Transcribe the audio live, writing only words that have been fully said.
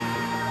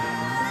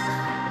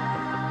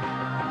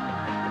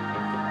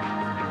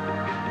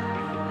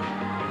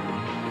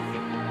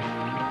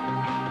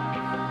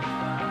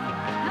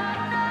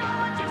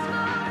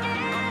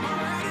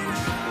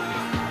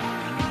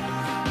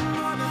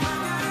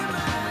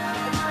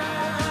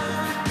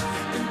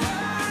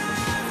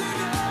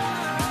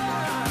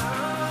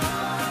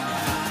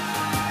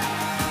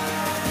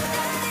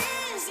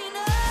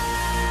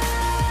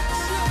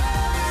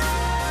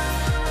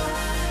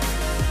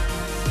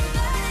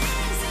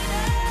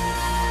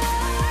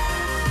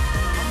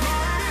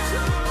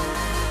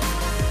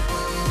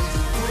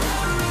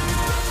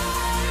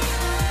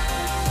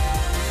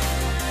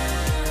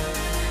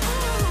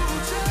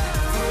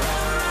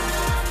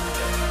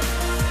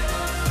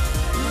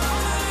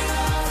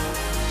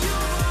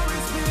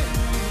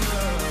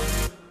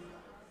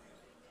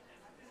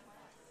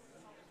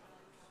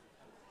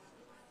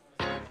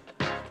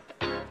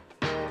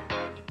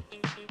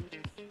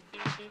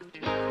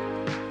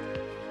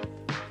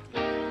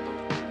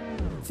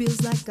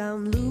Feels like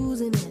I'm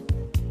losing it.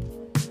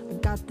 I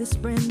got this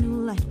brand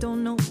new life,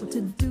 don't know what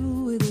to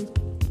do with it.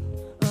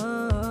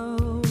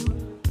 Oh,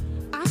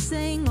 I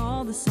sang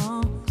all the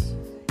songs,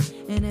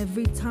 and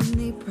every time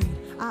they prayed,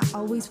 I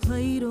always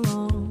played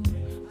along,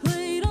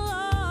 played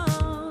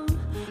along.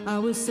 I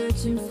was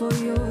searching for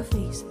your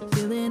face,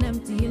 feeling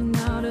empty and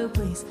out of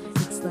place.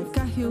 It's like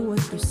I hear what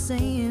you're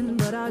saying,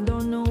 but I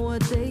don't know what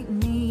they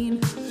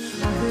mean.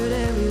 I heard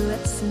every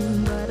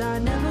lesson, but I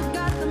never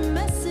got the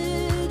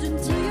message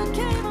until you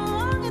came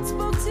along and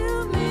spoke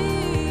to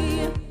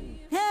me.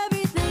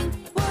 Everything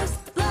was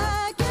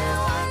black and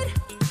white,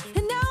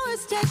 and now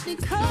it's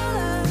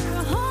technicolor,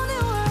 a whole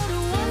new world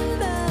of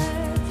wonder.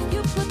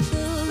 You put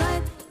the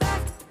light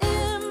back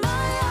in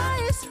my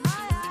eyes.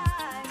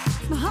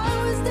 My heart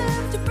was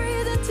deaf to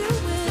breathe into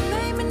it,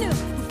 made me new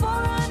before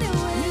I knew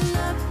it. You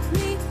left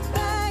me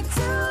back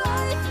to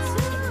life.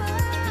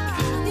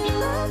 You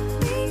left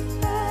me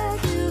back,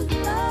 you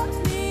left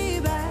me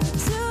back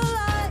to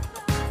life.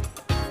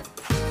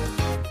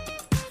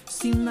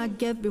 Seemed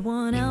like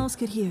everyone else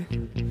could hear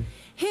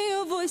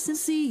your voice and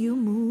see you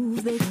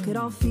move. They could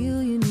all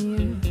feel you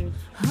near.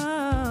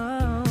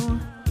 Oh,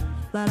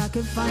 glad I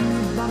could find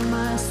you by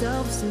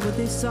myself. See what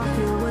they saw,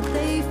 feel what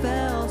they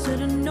felt.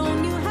 Should've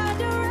known you had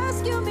to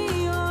rescue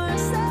me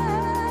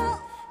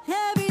yourself.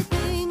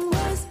 Everything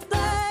was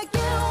black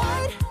and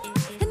white,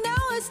 and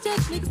now it's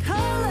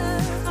technicolor,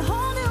 a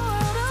whole new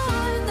world of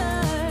wonder.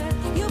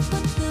 You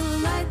put the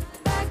light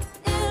back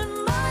in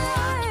my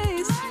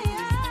eyes.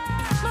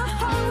 My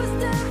heart was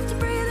deaf to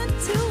breathe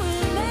into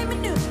it, made me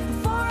new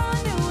before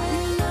I knew it.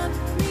 You left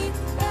me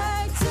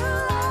back to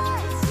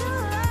life.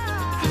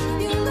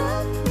 You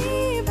left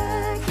me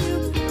back, you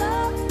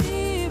left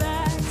me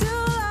back to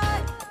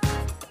life.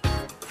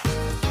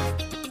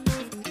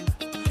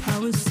 I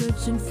was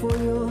searching for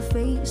your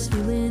face,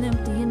 feeling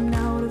empty and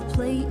out of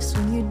place,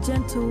 when your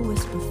gentle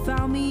whisper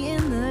found me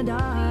in the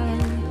dark.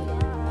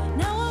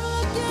 Now I'm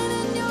looking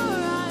in your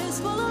eyes,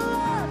 full of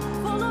love,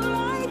 full of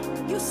light.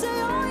 You say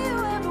all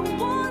you ever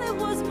wanted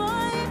was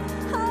my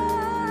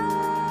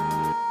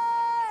heart.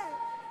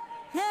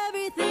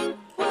 Everything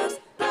was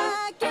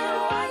black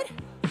and white,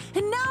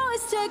 and now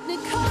it's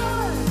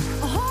technicolor,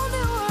 a whole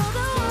new world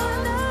of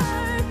wonder.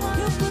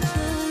 You put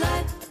the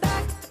light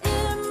back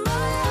in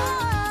my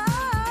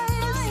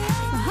eyes.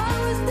 My heart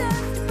was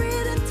deaf to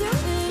breathe into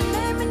it,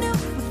 made me new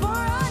before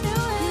I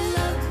knew it. You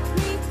left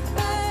me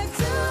back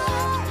to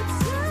life.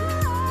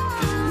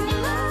 You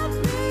left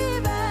me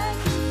back,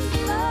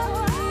 you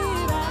left me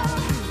back,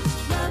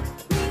 left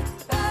me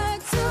back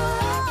to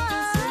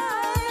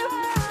life.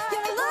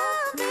 You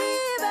left me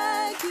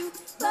back, you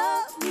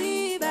left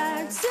me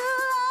back to life.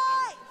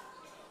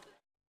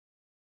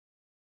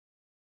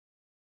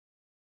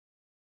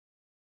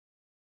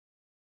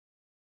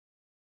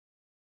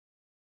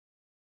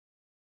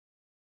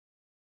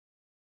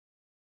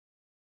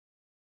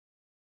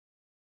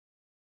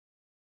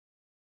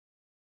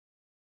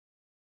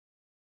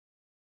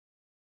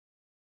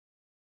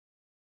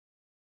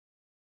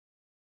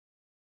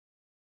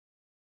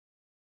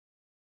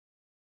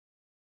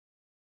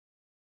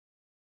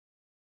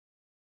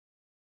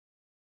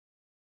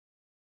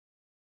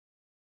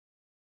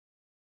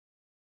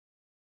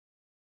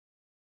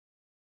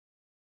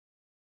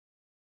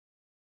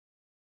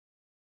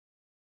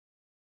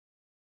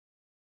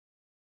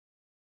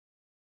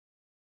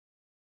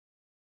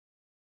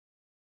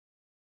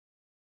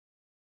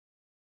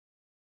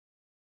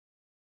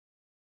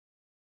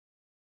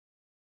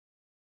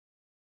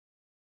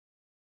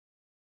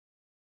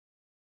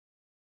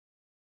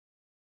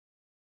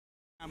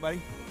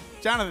 Buddy.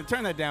 Jonathan,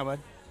 turn that down, bud.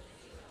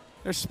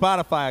 There's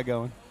Spotify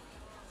going.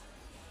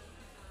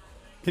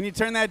 Can you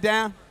turn that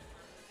down?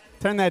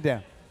 Turn that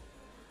down.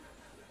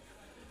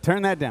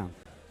 Turn that down.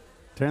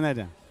 Turn that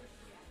down.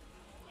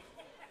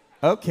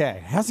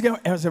 Okay. How's it going?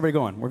 How's everybody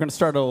going? We're going to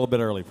start a little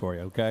bit early for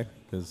you, okay?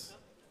 Because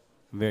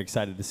I'm very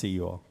excited to see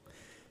you all.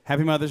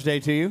 Happy Mother's Day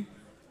to you.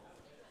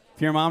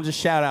 If you're a mom, just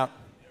shout out.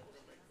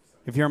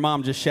 If you're a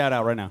mom, just shout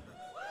out right now.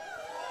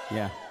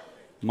 Yeah.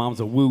 Mom's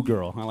a woo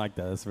girl. I like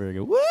that. That's very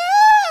good. Woo!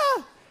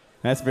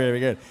 That's very, very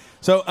good.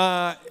 So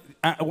I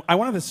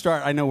wanted to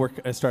start. I know we're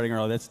starting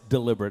early. That's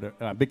deliberate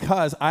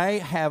because I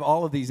have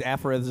all of these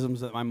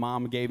aphorisms that my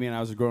mom gave me when I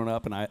was growing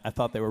up, and I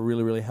thought they were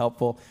really, really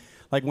helpful.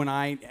 Like when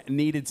I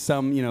needed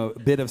some,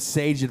 bit of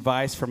sage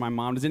advice from my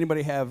mom. Does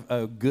anybody have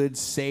a good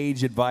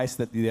sage advice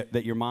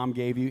that your mom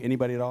gave you?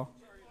 Anybody at all?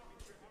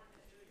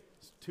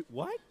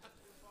 What?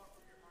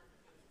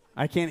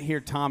 I can't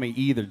hear Tommy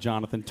either,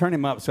 Jonathan. Turn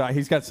him up. So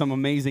he's got some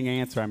amazing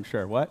answer, I'm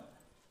sure. What?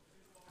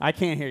 I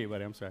can't hear you,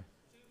 buddy. I'm sorry.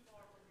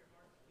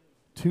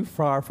 Too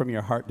far from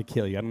your heart to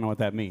kill you. I don't know what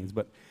that means.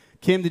 But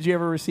Kim, did you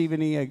ever receive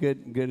any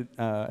good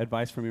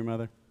advice from your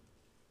mother?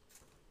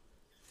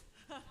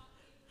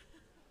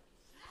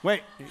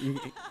 Wait,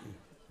 did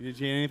you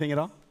get anything at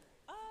all?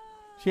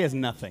 She has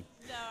nothing.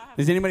 No,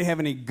 does anybody have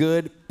any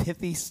good,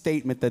 pithy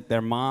statement that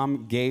their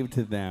mom gave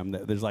to them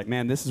that there's like,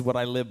 man, this is what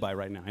I live by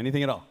right now?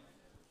 Anything at all?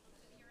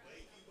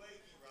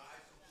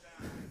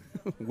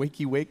 Wakey,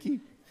 wakey, rise from wakey, wakey?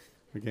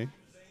 Okay.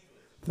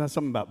 That's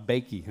something about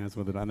bakey. That's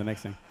what on the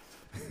next thing.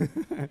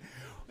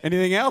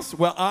 Anything else?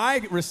 Well, I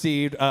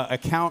received got to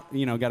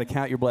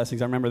count your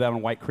blessings. I remember that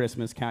on White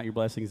Christmas, count your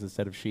blessings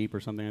instead of sheep or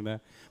something like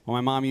that. Well,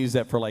 my mom used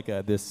that for like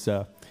this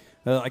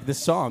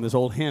song, this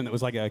old hymn that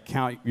was like a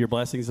count your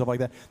blessings, stuff like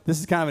that.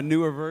 This is kind of a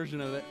newer version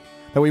of it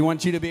that we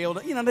want you to be able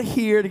to, to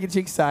hear, to get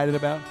you excited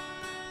about.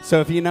 So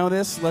if you know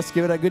this, let's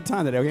give it a good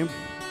time today, okay?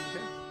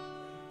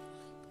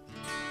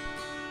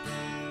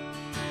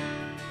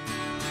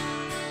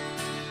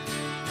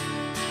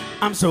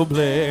 I'm so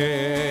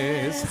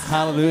blessed,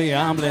 hallelujah,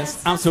 I'm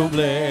blessed. I'm so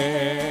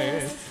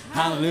blessed,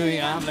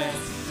 hallelujah, I'm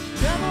blessed.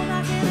 Trouble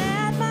knocking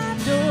at my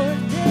door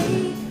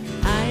today,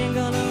 I ain't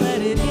gonna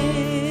let it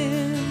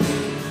in.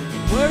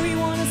 Worry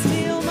wanna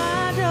steal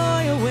my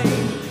joy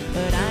away,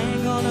 but I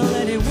ain't gonna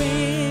let it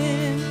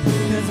win.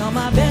 'Cause on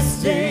my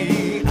best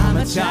day, I'm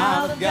a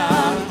child of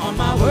God. On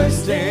my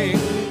worst day,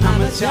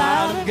 I'm a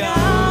child of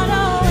God.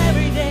 Oh,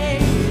 every day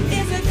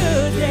is a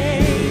good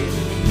day.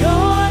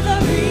 You're the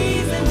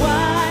reason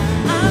why.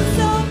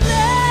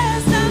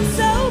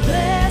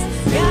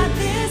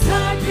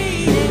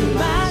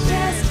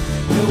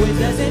 It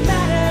doesn't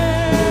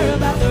matter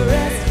about the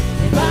rest.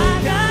 If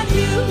I got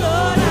you,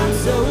 Lord, I'm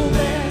so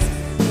blessed.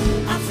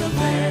 I'm so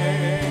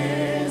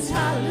blessed.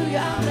 Hallelujah,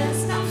 I'm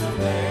blessed. I'm so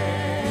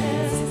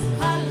blessed.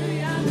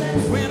 Hallelujah, I'm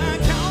blessed. When I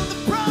count the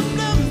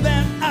problems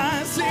that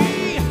I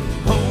see,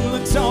 oh,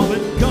 it's all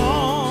but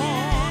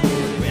gone.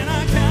 When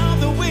I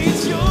count the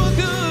ways you're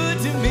good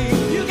to me,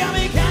 you got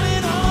me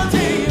counting all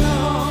day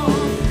long.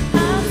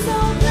 I'm so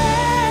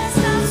blessed.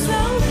 I'm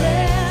so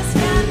blessed.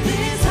 Got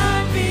this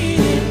heartbeat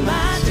in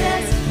my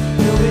chest.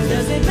 It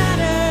doesn't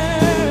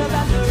matter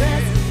about the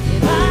rest.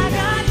 If I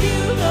got you,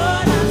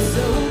 Lord, I'm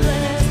so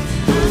blessed.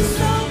 I'm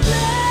so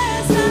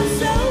blessed. I'm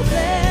so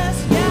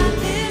blessed. Got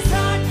this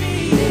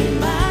heartbeat in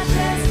my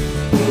chest.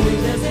 It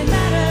doesn't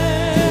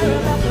matter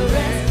about the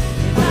rest.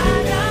 If I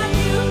got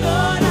you,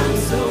 Lord, I'm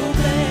so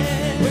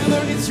blessed.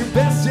 Whether it's your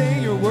best day,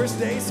 your worst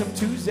day, some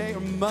Tuesday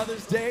or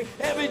Mother's Day,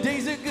 every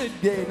day's a good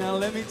day. Now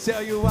let me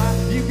tell you why.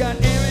 You got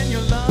air in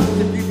your lungs,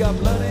 if you got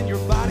blood in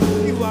your body,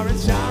 you are a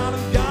child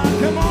of God.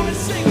 Come on and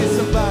sing it,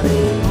 somebody.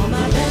 On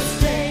my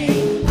best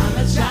day, I'm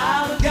a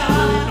child of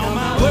God. On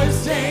my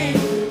worst day,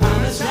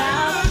 I'm a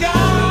child of God.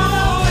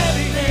 Oh,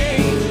 every day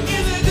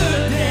is a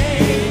good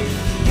day.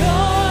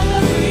 You're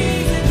the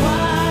reason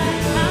why.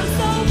 I'm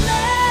so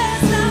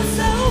blessed. I'm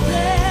so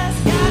blessed.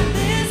 Got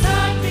this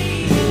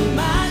heartbeat in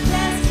my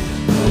chest.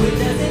 Oh, it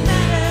doesn't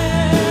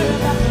matter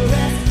about the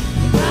rest.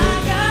 If I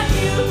got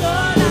you,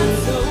 Lord, I'm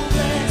so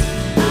blessed.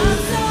 I'm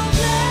so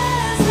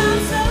blessed. I'm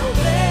so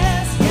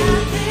blessed.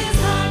 Got this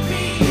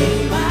heartbeat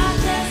in my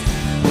chest.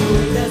 Oh,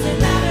 it doesn't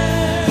matter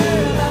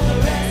about the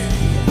rest.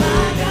 If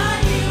I got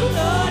you,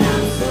 Lord,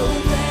 I'm so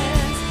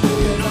blessed.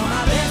 'Cause on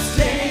my best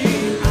day,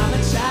 I'm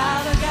a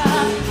child of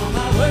God. On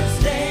my worst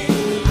day,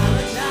 I'm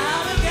a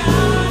child of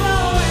God.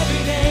 Oh,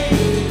 every day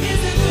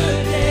is a good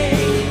day.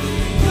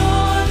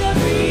 You're the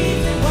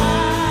reason why.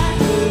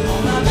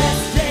 On my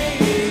best day,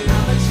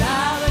 I'm a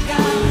child of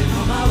God.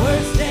 On my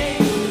worst day,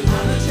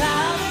 I'm a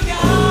child of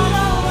God.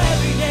 Oh,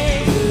 every day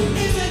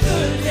is a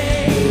good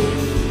day.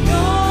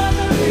 You're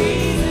the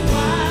reason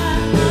why.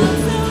 I'm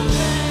so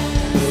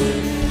blessed.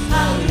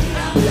 Hallelujah,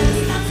 I'm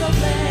blessed. I'm so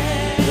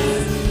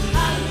blessed.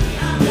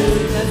 Hallelujah, I'm blessed.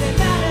 It doesn't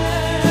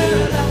matter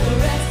about the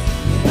rest.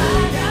 If I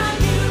got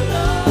you,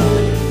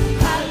 Lord.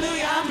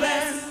 Hallelujah, I'm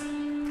blessed.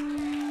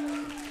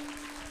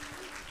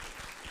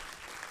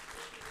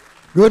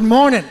 Good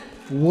morning.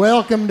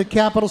 Welcome to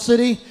Capital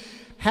City.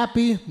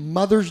 Happy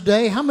Mother's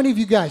Day. How many of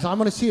you guys, I'm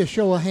going to see a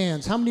show of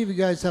hands. How many of you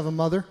guys have a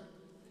mother?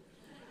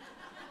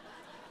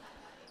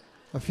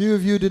 A few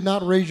of you did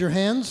not raise your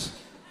hands.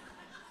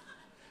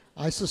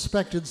 I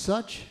suspected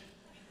such.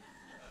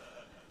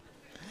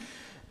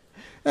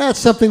 That's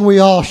something we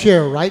all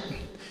share, right?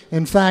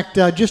 In fact,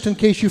 just in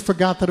case you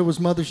forgot that it was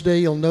Mother's Day,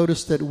 you'll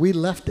notice that we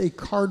left a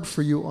card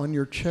for you on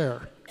your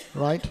chair,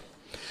 right?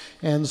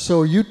 And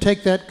so you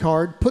take that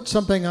card, put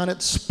something on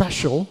it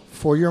special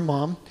for your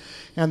mom,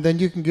 and then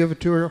you can give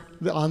it to her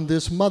on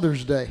this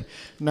Mother's Day.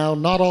 Now,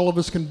 not all of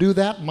us can do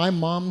that. My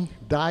mom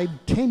died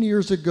 10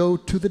 years ago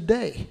to the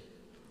day,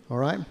 all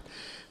right?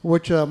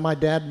 Which my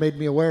dad made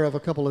me aware of a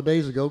couple of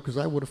days ago because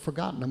I would have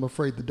forgotten, I'm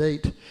afraid, the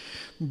date.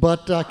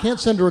 But I can't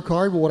send her a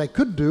card, but what I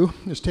could do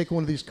is take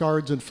one of these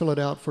cards and fill it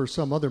out for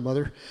some other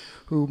mother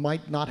who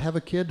might not have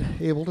a kid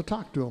able to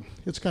talk to them.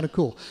 It's kind of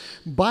cool.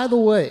 By the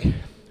way,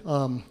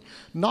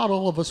 not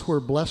all of us were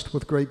blessed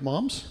with great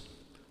moms.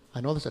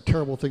 I know that's a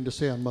terrible thing to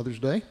say on Mother's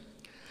Day.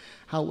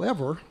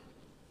 However,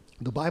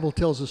 the Bible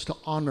tells us to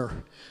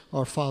honor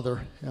our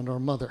father and our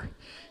mother.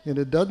 And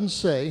it doesn't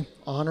say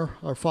honor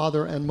our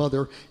father and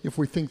mother if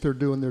we think they're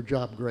doing their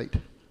job great.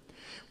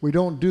 We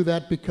don't do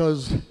that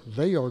because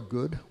they are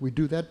good. We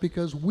do that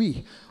because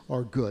we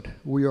are good.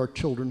 We are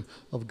children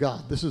of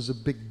God. This is a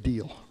big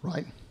deal,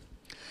 right?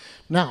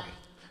 Now,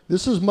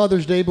 this is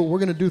Mother's Day, but we're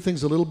going to do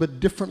things a little bit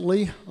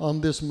differently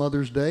on this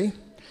Mother's Day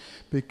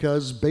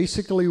because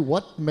basically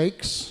what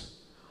makes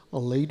a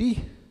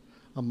lady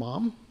a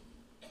mom?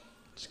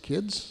 It's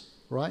kids,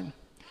 right?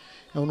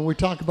 And when we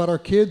talk about our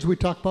kids, we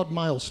talk about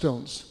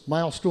milestones.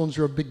 Milestones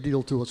are a big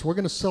deal to us. We're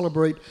going to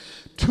celebrate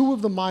 2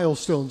 of the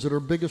milestones that are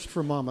biggest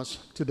for mamas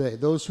today.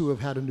 Those who have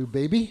had a new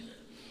baby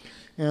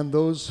and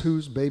those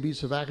whose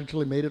babies have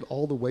actually made it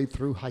all the way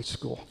through high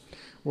school.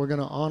 We're going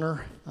to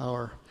honor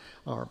our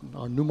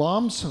new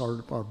moms,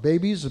 our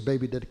babies, a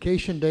baby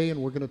dedication day,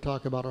 and we're going to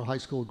talk about our high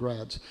school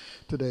grads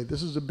today.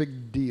 This is a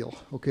big deal.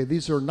 Okay,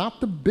 these are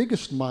not the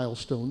biggest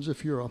milestones.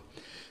 If you're a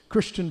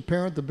Christian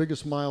parent, the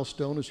biggest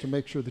milestone is to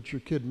make sure that your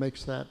kid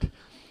makes that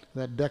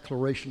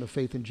declaration of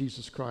faith in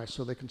Jesus Christ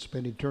so they can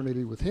spend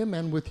eternity with him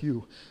and with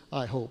you,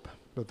 I hope.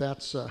 But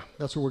that's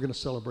what we're going to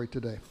celebrate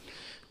today.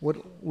 What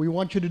we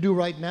want you to do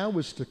right now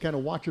is to kind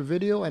of watch a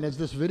video, and as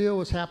this video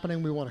is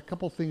happening, we want a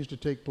couple things to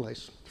take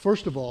place.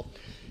 First of all,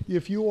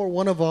 if you are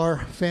one of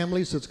our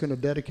families that's going to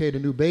dedicate a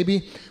new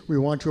baby, we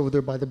want you over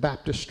there by the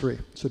baptistry.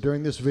 So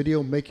during this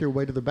video, make your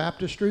way to the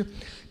baptistry.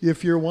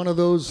 If you're one of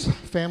those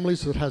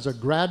families that has a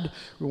grad,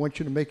 we want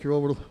you to make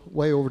your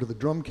way over to the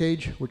drum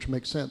cage, which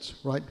makes sense,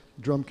 right?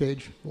 Drum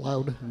cage,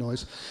 loud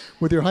noise,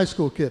 with your high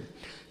school kid.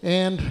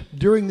 And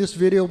during this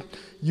video,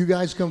 you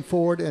guys come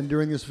forward, and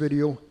during this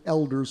video,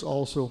 elders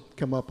also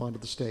come up onto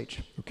the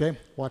stage. Okay?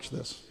 Watch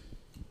this.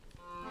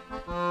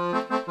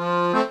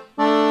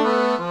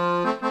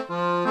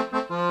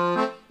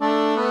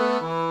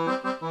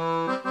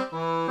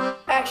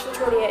 Actually,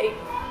 28.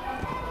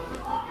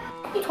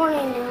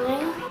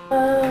 29.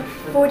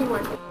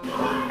 41.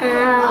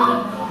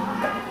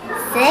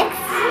 6.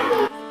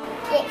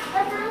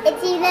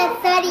 It's either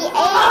 38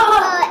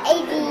 or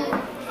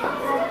 83.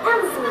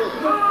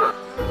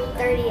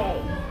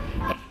 38.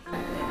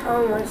 How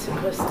am I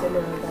supposed to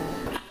know that?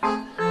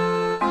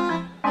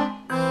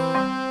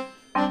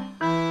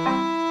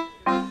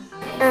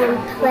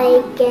 Play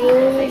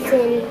games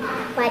and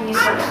watch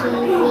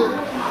TV.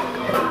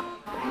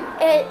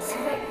 It's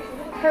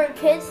her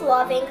kids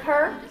loving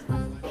her.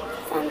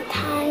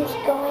 Sometimes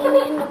going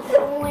in the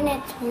pool when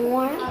it's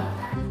warm.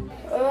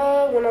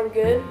 When I'm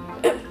good.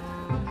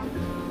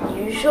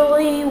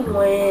 Usually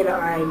when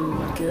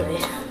I'm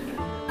good.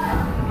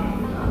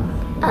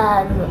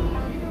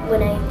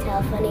 When I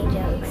tell funny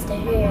jokes to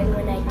her and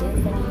when I do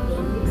funny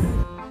things.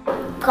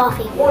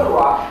 Coffee.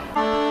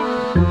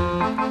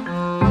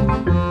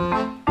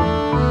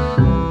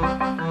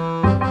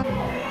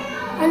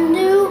 A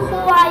new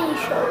Hawaii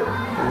shirt.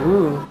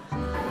 Ooh.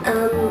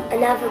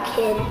 Another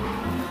kid.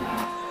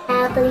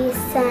 Probably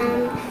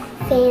some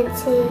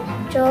fancy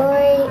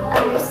jewelry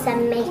or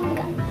some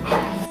makeup.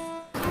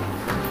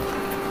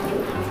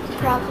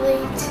 Probably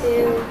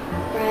 2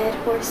 red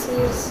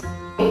horses.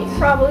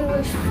 Probably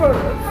was for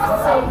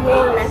some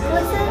more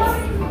necklaces.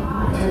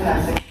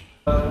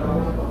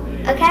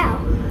 A cow.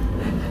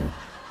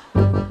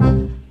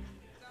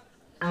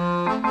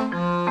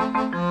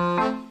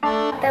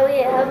 That we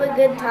have a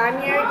good time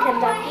here in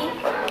Kentucky.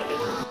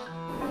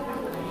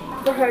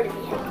 For her to be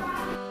happy.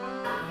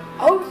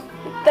 Hope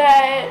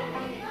that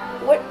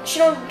she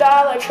don't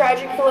die like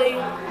tragically,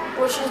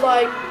 when she's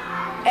like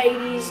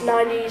 80s,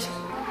 90s,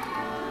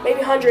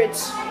 maybe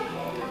hundreds.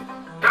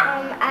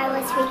 I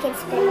wish we could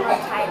spend more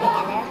time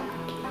together.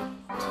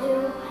 To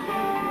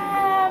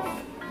have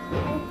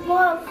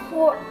love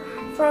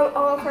from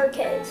all of her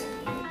kids.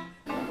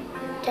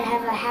 To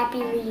have a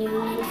happy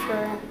reunion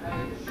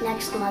for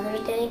next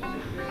Mother's Day.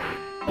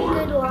 A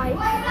good life.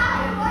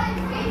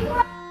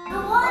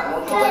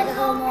 To get a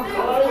little more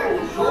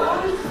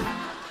coffee.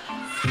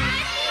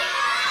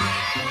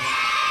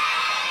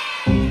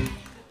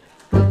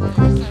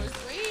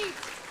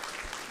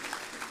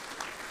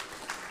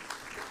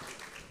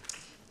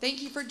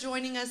 Thank you for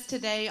joining us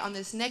today on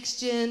this Next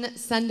Gen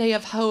Sunday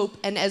of Hope.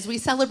 And as we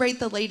celebrate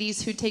the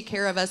ladies who take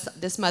care of us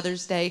this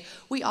Mother's Day,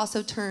 we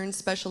also turn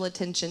special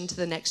attention to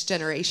the next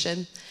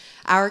generation.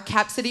 Our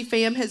Cap City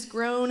fam has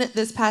grown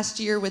this past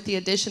year with the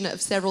addition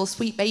of several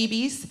sweet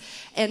babies,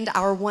 and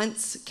our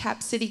once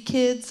Cap City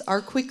kids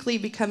are quickly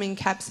becoming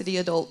Cap City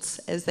adults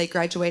as they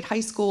graduate high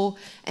school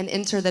and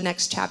enter the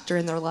next chapter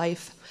in their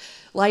life.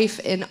 Life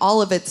in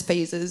all of its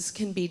phases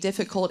can be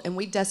difficult, and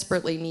we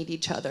desperately need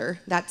each other.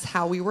 That's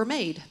how we were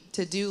made,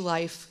 to do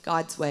life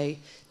God's way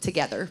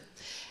together.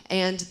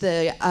 And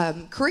the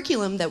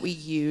curriculum that we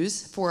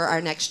use for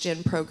our Next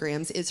Gen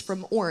programs is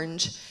from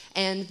Orange,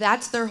 and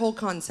that's their whole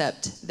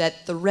concept,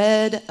 that the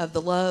red of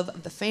the love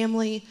of the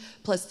family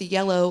plus the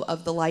yellow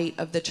of the light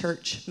of the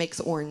church makes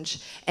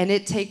orange. And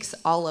it takes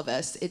all of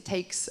us. It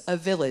takes a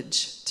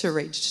village to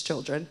raise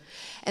children.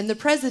 And the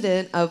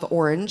president of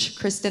Orange,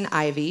 Kristen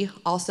Ivy,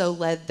 also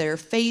led their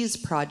Phase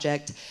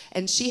project,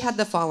 and she had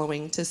the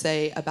following to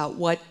say about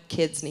what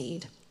kids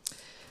need.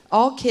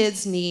 All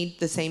kids need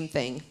the same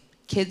thing.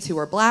 Kids who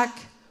are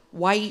black,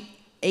 white,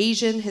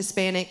 Asian,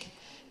 Hispanic,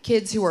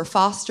 kids who are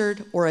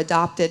fostered or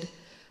adopted,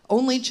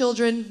 only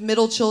children,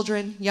 middle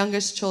children,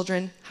 youngest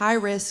children, high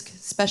risk,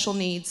 special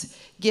needs,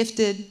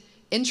 gifted,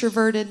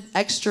 introverted,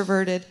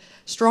 extroverted,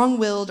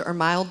 strong-willed, or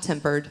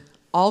mild-tempered.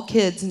 All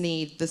kids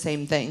need the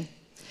same thing.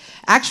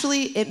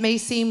 Actually, it may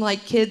seem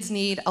like kids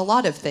need a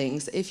lot of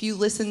things. If you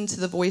listen to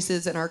the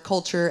voices in our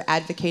culture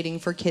advocating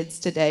for kids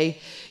today,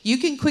 you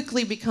can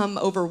quickly become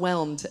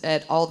overwhelmed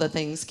at all the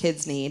things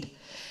kids need.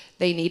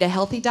 They need a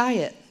healthy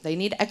diet. They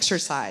need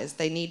exercise.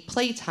 They need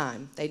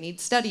playtime. They need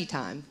study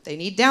time. They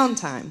need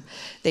downtime.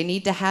 They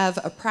need to have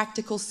a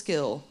practical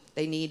skill.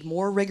 They need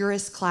more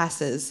rigorous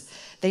classes.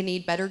 They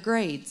need better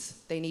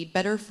grades. They need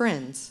better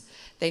friends.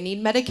 They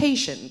need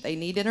medication. They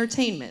need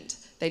entertainment.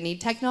 They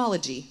need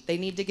technology. They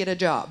need to get a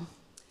job.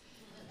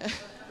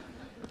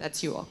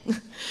 That's you all.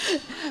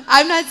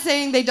 I'm not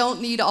saying they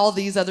don't need all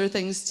these other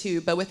things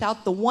too, but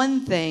without the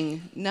one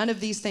thing, none of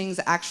these things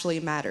actually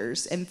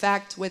matters. In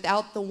fact,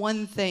 without the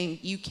one thing,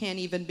 you can't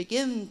even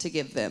begin to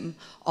give them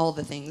all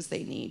the things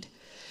they need.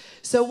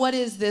 So what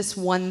is this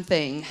one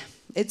thing?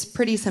 It's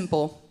pretty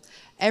simple.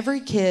 Every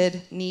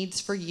kid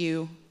needs for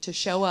you to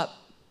show up.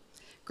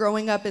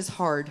 Growing up is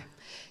hard.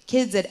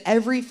 Kids at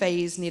every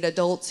phase need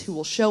adults who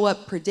will show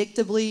up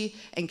predictably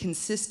and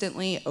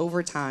consistently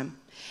over time.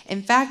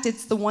 In fact,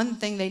 it's the one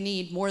thing they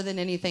need more than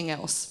anything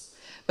else.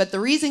 But the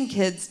reason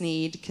kids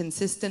need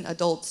consistent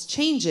adults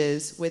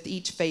changes with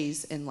each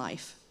phase in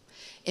life.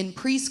 In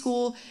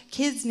preschool,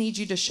 kids need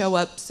you to show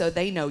up so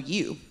they know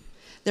you.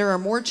 There are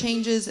more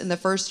changes in the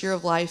first year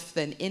of life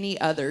than any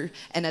other,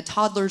 and a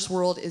toddler's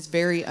world is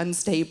very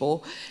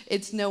unstable.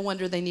 It's no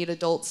wonder they need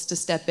adults to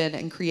step in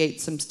and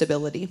create some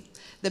stability.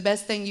 The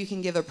best thing you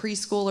can give a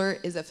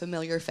preschooler is a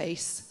familiar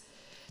face.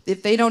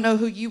 If they don't know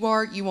who you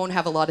are, you won't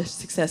have a lot of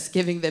success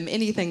giving them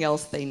anything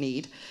else they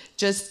need.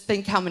 Just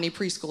think how many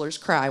preschoolers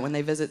cry when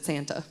they visit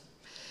Santa.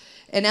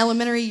 In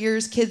elementary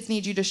years, kids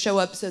need you to show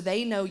up so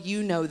they know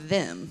you know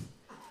them.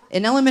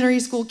 In elementary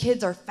school,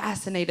 kids are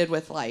fascinated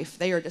with life.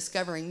 They are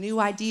discovering new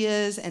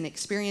ideas and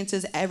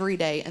experiences every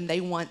day, and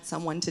they want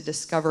someone to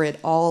discover it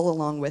all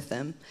along with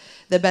them.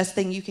 The best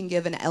thing you can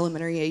give an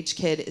elementary age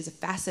kid is a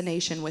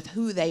fascination with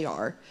who they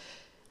are.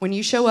 When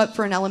you show up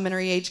for an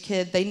elementary age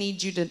kid, they need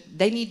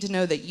to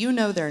know that you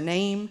know their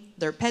name,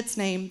 their pet's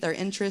name, their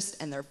interest,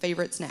 and their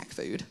favorite snack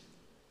food.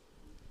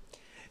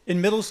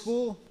 In middle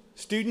school,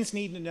 students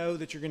need to know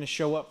that you're going to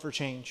show up for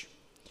change.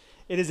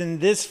 It is in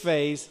this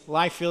phase,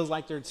 life feels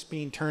like it's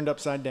being turned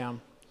upside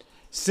down.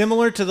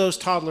 Similar to those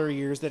toddler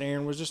years that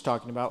Aaron was just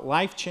talking about,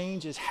 life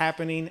change is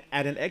happening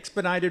at an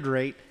expedited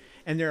rate,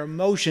 and their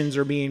emotions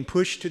are being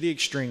pushed to the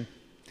extreme.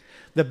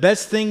 The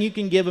best thing you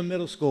can give a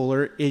middle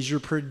schooler is your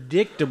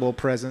predictable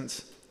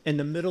presence in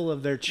the middle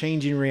of their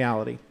changing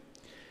reality.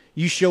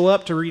 You show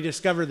up to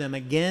rediscover them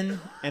again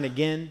and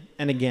again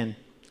and again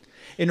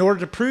in order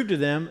to prove to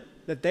them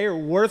that they are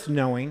worth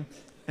knowing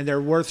and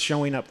they're worth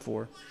showing up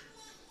for.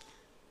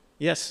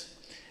 Yes.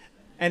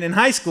 And in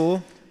high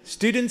school,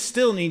 students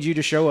still need you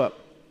to show up.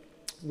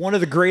 One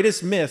of the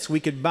greatest myths we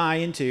could buy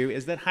into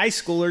is that high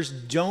schoolers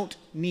don't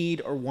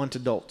need or want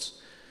adults.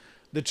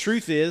 The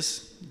truth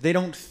is, they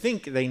don't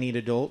think they need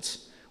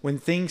adults when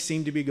things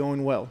seem to be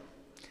going well.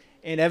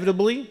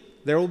 Inevitably,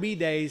 there will be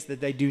days that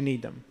they do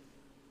need them.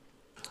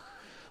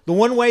 The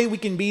one way we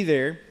can be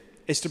there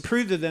is to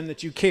prove to them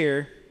that you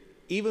care,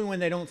 even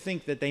when they don't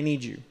think that they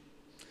need you.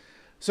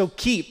 So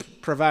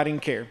keep providing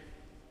care.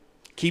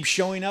 Keep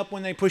showing up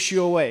when they push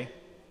you away.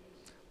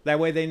 That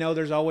way they know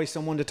there's always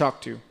someone to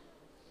talk to.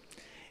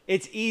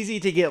 It's easy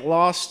to get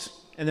lost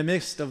in the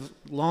midst of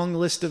a long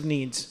list of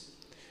needs.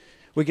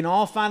 We can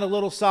all find a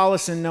little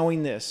solace in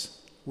knowing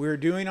this. We're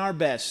doing our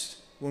best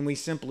when we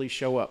simply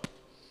show up.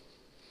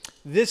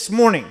 This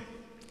morning,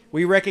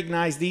 we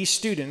recognize these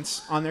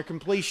students on their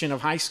completion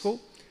of high school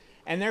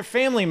and their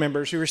family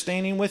members who are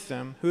standing with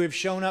them, who have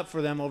shown up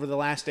for them over the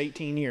last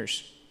 18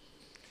 years.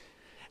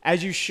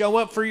 As you show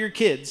up for your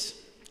kids,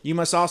 you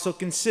must also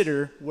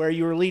consider where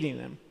you are leading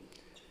them.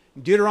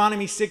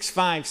 Deuteronomy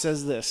 6:5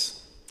 says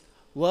this: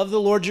 "Love the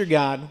Lord your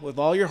God with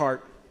all your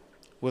heart,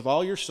 with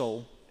all your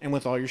soul, and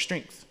with all your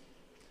strength."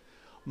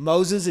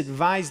 Moses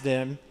advised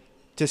them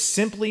to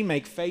simply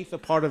make faith a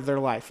part of their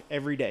life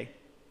every day.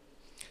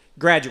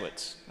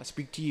 Graduates, I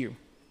speak to you.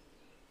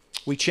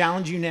 We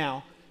challenge you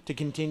now to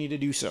continue to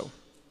do so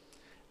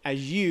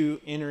as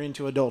you enter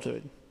into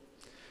adulthood.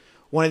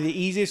 One of the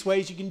easiest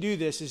ways you can do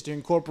this is to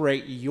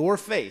incorporate your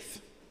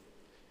faith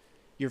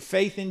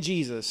in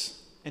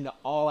Jesus, into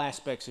all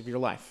aspects of your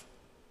life.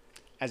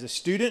 As a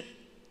student,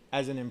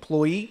 as an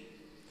employee,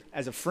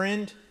 as a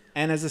friend,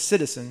 and as a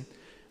citizen,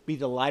 be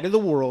the light of the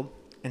world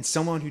and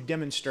someone who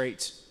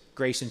demonstrates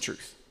grace and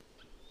truth.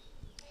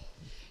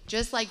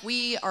 Just like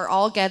we are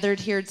all gathered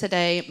here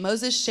today,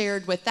 Moses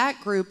shared with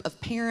that group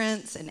of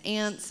parents and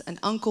aunts and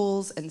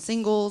uncles and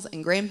singles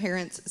and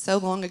grandparents so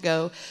long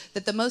ago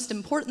that the most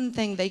important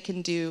thing they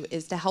can do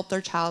is to help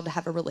their child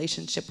have a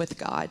relationship with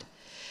God.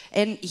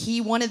 And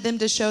he wanted them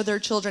to show their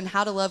children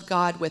how to love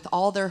God with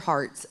all their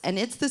hearts. And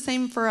it's the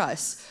same for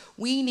us.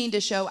 We need to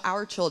show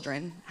our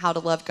children how to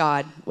love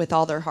God with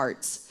all their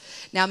hearts.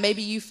 Now,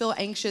 maybe you feel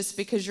anxious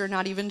because you're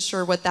not even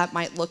sure what that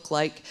might look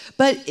like,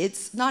 but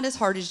it's not as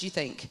hard as you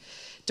think.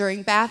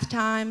 During bath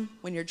time,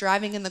 when you're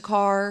driving in the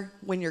car,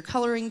 when you're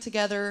coloring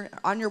together,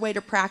 on your way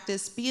to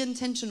practice, be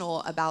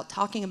intentional about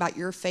talking about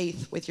your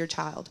faith with your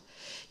child.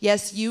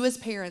 Yes, you as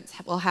parents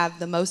will have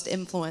the most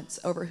influence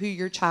over who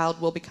your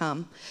child will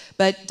become,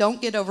 but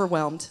don't get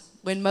overwhelmed.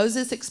 When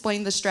Moses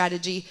explained the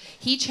strategy,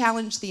 he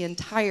challenged the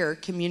entire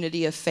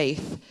community of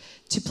faith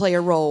to play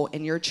a role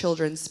in your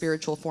children's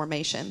spiritual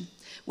formation.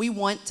 We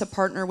want to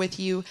partner with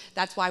you.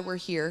 That's why we're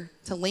here,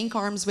 to link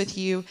arms with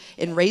you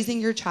in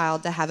raising your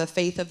child to have a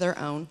faith of their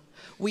own.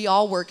 We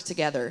all work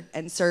together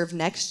and serve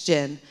Next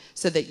Gen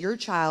so that your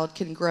child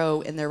can grow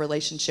in their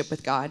relationship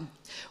with God.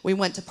 We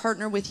want to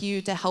partner with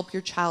you to help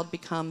your child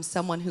become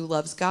someone who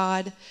loves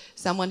God,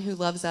 someone who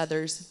loves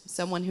others,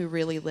 someone who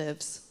really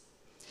lives.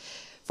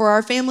 For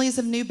our families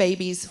of new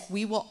babies,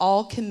 we will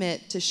all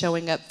commit to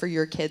showing up for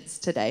your kids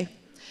today.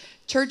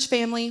 Church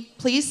family,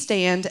 please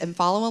stand and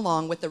follow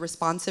along with the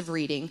responsive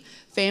reading.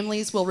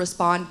 Families will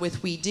respond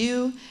with "we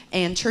do,"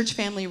 and church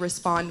family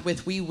respond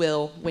with "we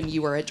will" when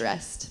you are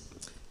addressed.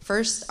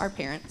 First, our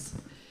parents.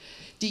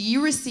 Do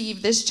you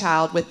receive this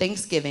child with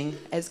thanksgiving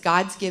as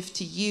God's gift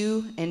to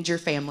you and your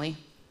family?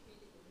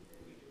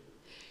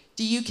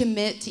 Do you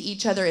commit to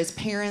each other as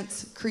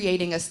parents,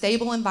 creating a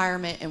stable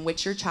environment in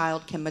which your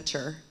child can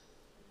mature?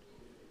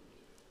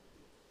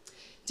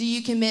 Do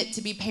you commit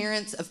to be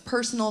parents of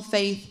personal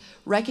faith,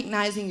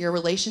 recognizing your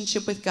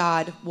relationship with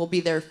God will be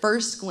their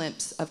first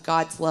glimpse of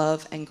God's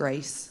love and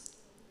grace?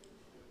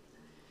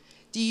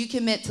 Do you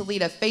commit to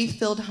lead a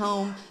faith-filled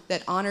home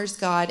that honors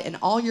God in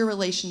all your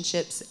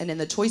relationships and in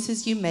the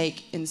choices you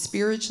make in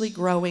spiritually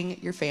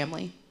growing your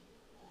family?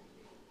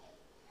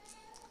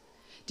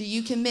 Do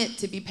you commit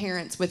to be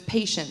parents with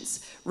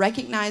patience,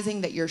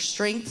 recognizing that your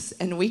strengths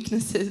and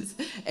weaknesses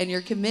and your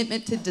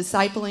commitment to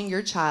discipling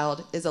your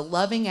child is a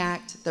loving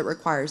act that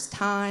requires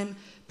time,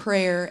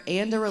 prayer,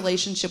 and a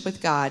relationship with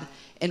God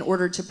in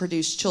order to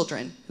produce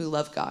children who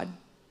love God?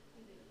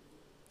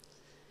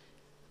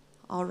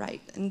 All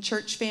right, and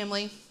church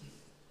family,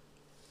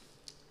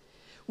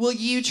 will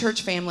you,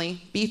 church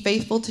family, be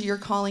faithful to your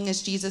calling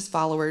as Jesus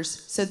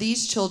followers so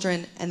these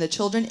children and the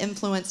children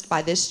influenced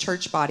by this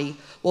church body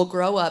will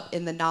grow up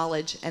in the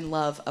knowledge and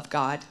love of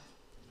God?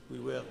 We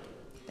will.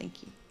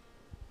 Thank you.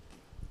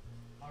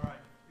 All right,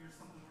 here's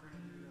something we're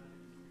going to do that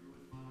is going to be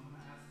really fun. I'm going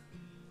to ask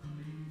our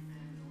baby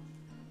families, I want you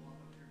to kind of walk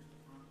up here to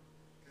the front.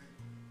 Okay?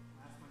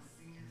 I'll ask my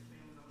seniors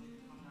families, I want you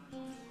to come down and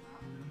just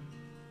surround them.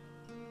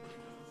 What's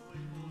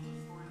really cool is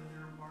the story that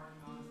they're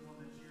embarking on is one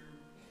that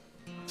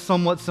you're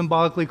somewhat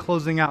symbolically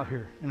closing out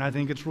here. And I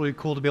think it's really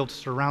cool to be able to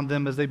surround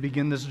them as they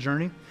begin this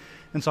journey.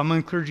 And so I'm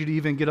going to encourage you to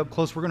even get up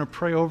close. We're going to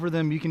pray over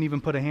them. You can even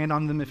put a hand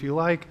on them if you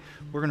like.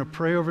 We're going to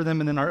pray over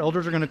them, and then our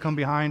elders are going to come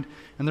behind,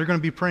 and they're going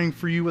to be praying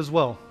for you as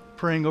well,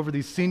 praying over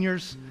these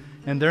seniors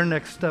and their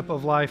next step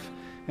of life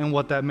and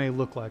what that may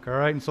look like, all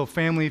right? And so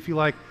family, if you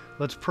like,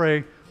 let's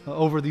pray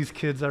over these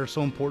kids that are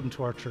so important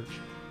to our church.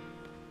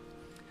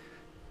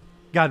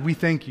 God, we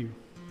thank you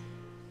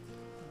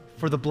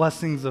for the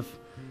blessings of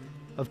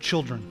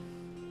children.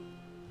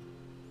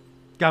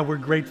 God, we're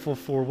grateful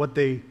for what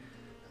they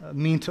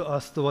mean to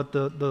us, the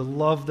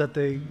love that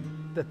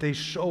they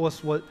show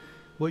us, what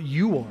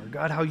you are,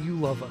 God, how you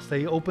love us.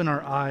 They open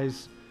our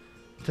eyes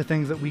to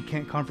things that we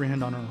can't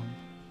comprehend on our own.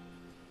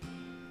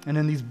 And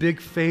in these big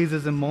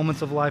phases and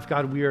moments of life,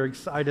 God, we are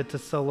excited to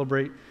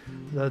celebrate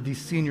these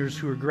seniors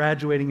who are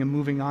graduating and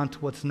moving on to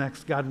what's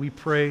next. God, we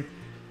pray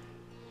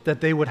that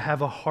they would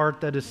have a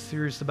heart that is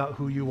serious about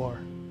who you are,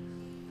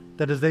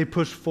 that as they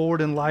push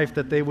forward in life,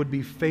 that they would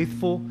be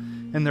faithful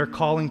in their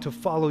calling to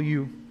follow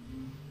you,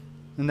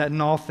 and that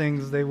in all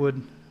things they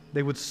would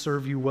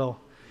serve you well.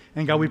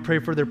 And God, we pray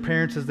for their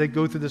parents as they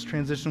go through this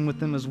transition with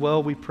them as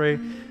well. We pray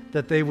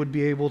that they would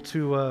be able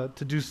to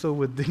do so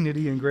with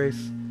dignity and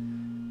grace,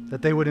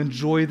 that they would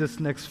enjoy this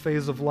next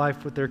phase of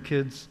life with their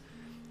kids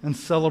and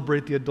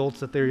celebrate the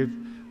adults that they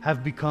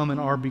have become and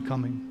are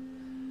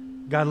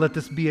becoming. God, let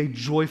this be a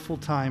joyful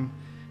time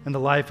in the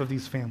life of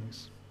these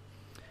families.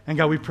 And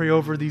God, we pray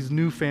over these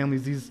new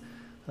families, these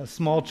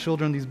small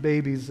children, these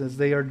babies, as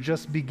they are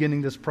just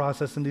beginning this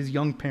process, and these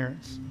young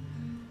parents.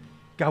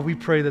 God, we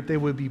pray that they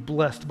would be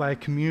blessed by a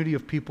community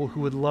of people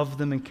who would love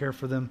them and care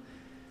for them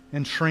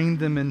and train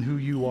them in who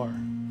you are.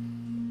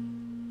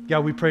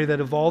 God, we pray that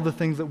of all the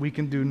things that we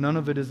can do, none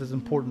of it is as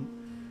important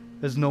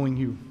as knowing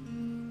you.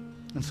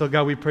 And so,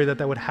 God, we pray that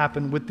that would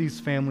happen with these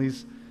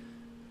families,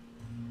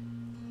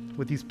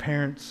 with these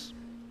parents,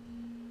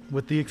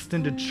 with the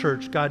extended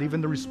church. God,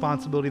 even the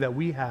responsibility that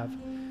we have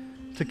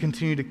to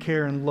continue to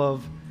care and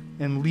love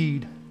and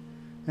lead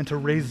and to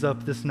raise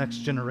up this next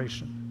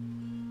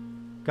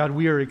generation. God,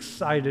 we are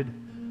excited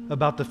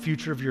about the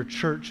future of your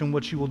church and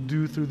what you will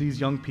do through these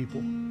young people.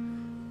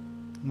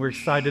 And we're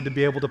excited to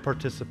be able to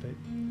participate.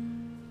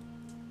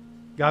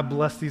 God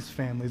bless these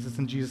families. It's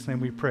in Jesus'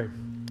 name we pray.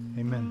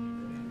 Amen.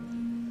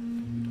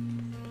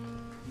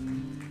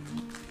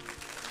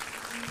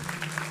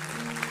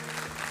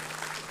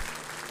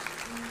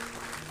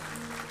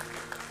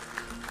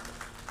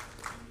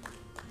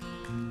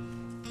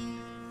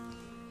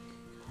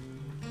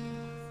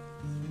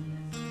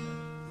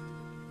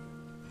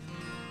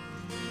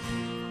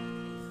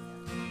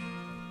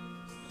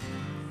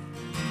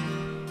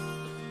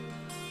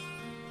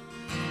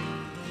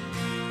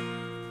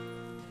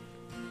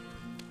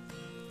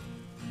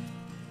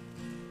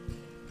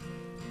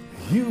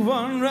 You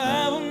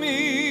unravel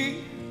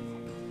me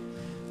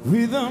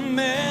with a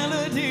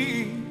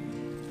melody.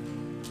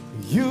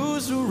 You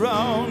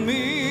surround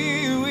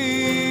me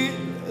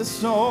with a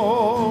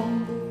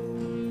song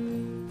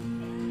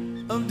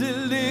of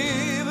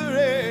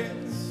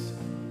deliverance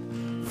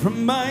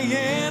from my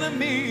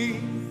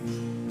enemies,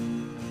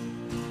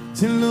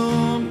 till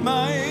all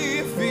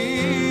my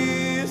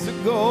fears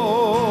are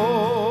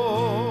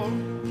gone.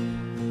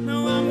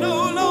 No, I'm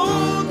no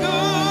longer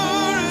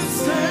a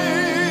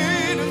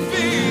slave to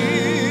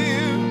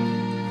fear.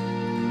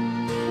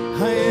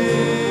 I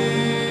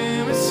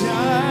am a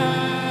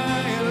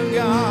child of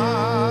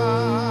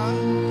God.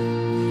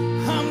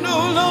 I'm no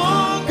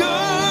longer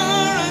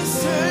a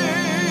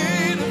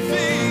slave to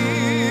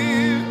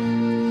fear.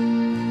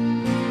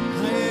 I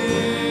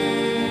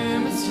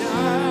am a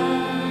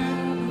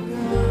child of God.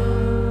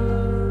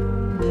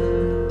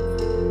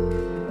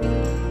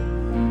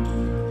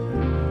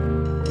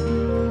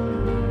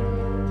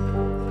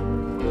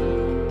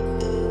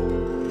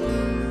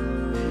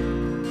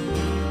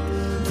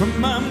 From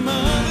my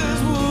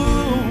mother's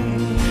womb,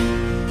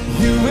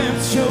 you have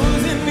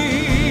chosen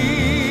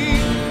me.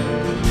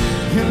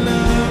 Your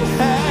love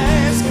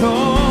has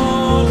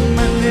called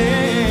my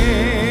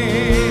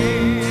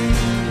name.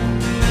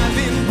 I've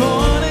been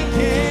born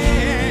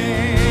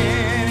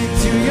again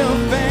into your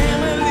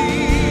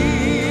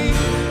family.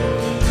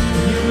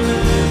 Your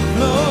love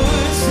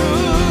flows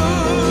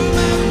through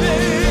my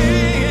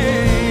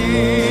veins.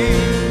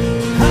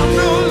 I'm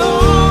no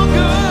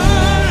longer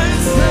a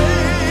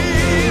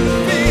slave to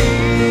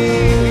fear.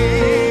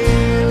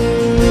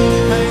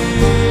 I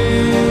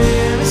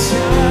am a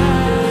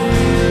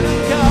child of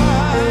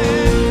God.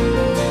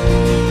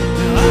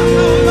 I'm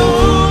no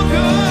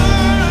longer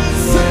a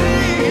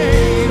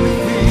slave to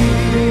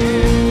fear.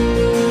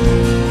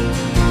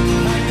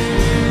 I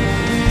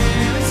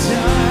am a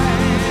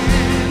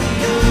child of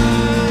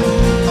God.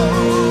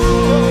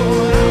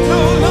 Oh, I'm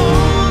no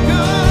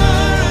longer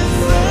a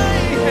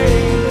slave to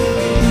fear.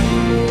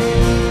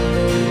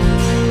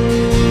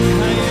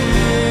 I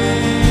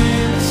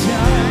am a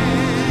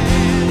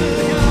child of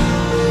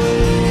God.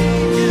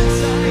 Yes,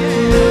 I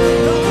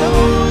am no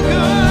longer a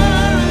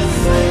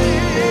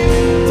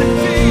slave to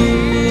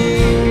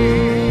fear.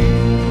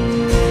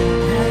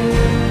 I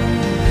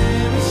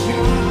am a child of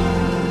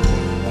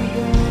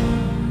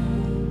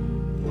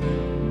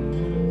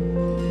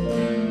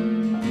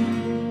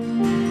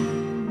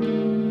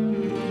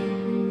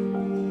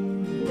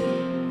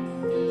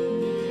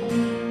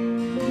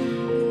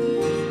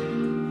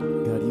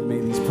God, you've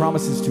made these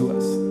promises to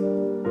us.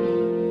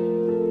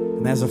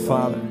 And as a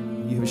father,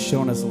 you have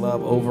shown us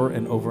love over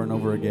and over and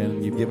over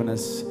again. You've given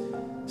us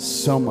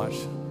so much.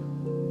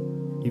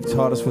 You've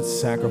taught us what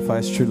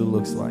sacrifice truly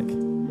looks like.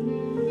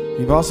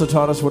 You've also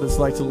taught us what it's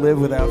like to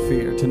live without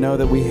fear, to know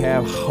that we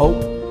have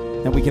hope,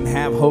 that we can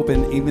have hope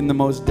in even the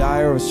most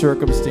dire of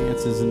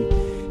circumstances. And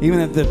even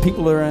if the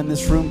people that are in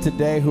this room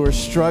today who are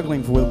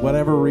struggling for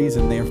whatever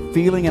reason, they're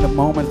feeling in a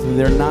moment that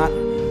they're not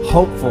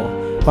hopeful.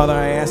 Father,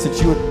 I ask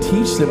that you would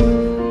teach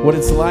them what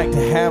it's like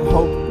to have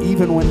hope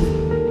even when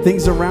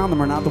things around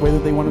them are not the way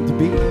that they want them to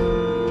be.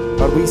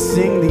 God, we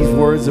sing these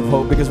words of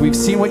hope because we've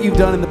seen what you've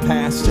done in the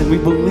past, and we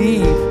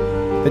believe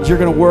that you're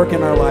going to work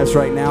in our lives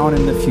right now and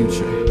in the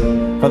future.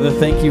 Father,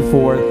 thank you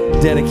for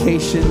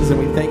dedications, and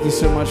we thank you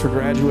so much for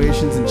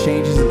graduations and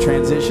changes and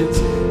transitions.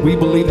 We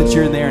believe that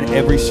you're in there in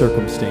every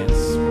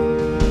circumstance.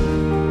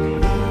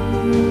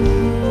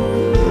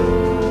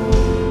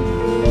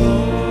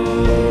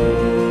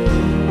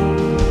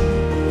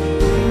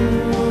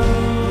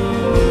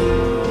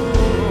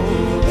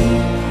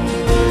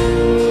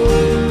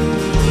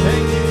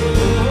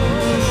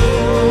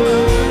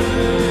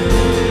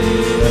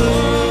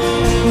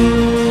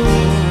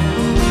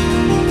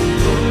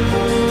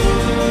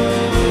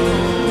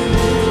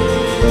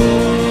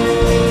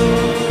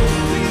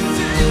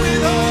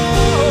 Oh,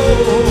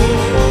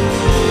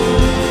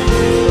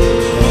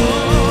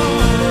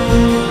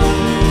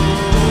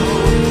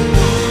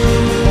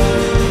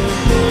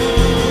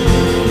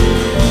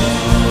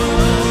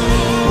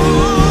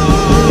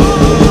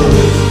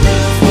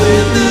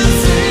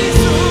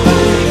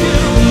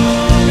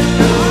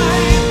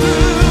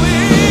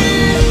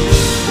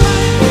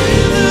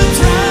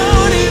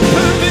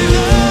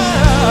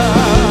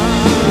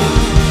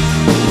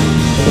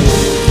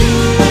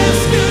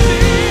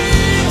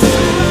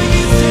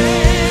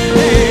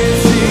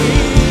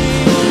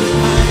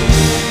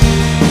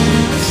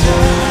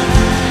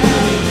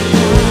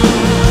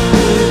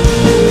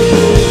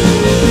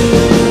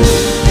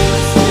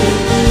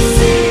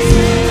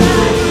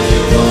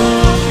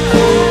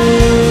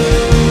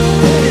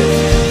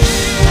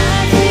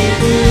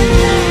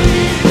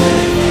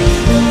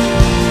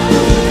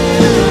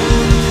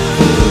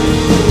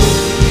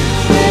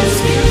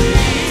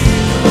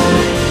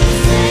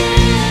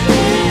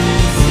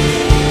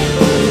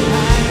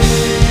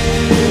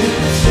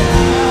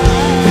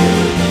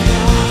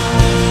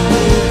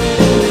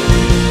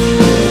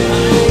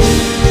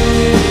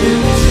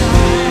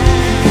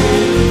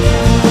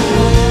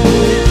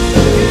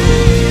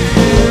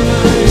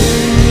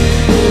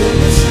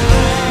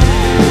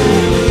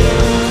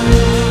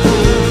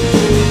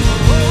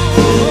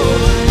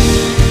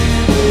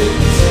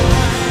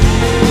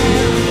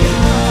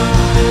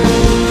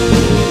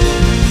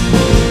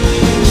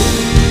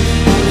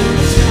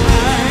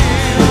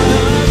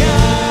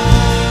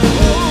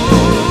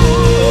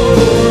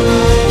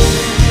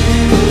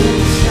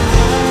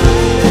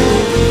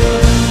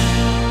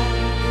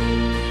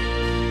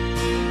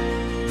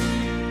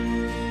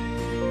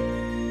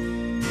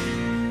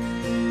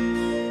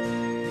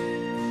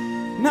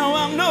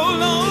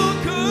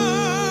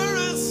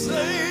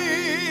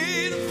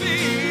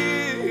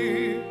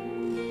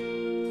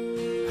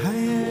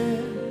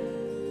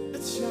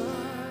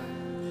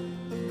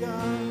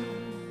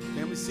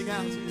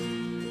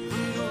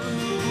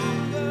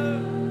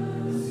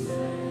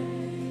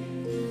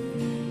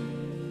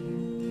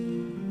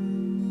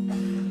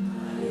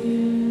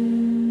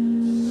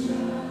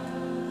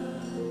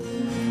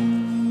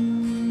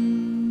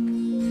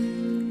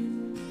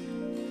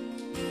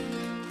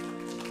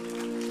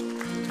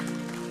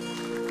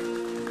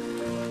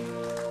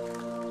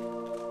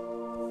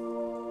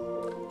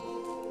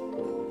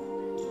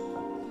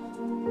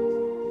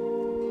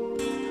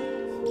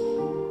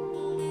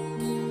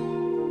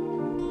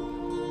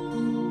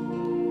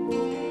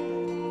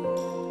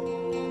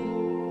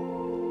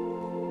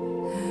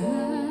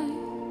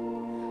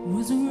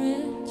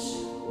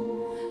 college,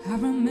 I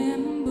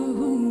remember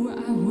who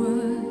I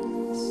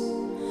was.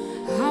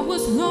 I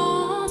was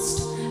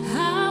lost,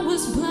 I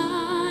was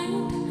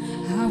blind,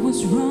 I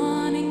was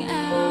running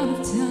out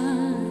of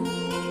time.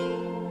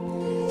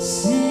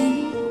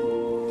 Sin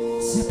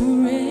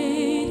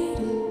separated,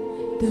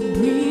 the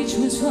breach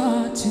was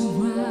far too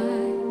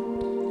wide.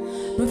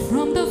 But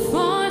from the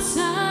far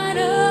side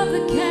of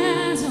the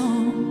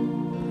chasm,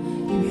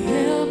 you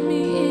held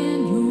me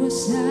in your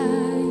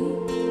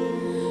sight.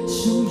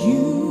 So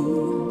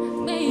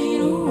you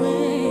made a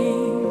way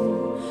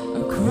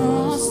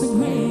across the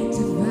great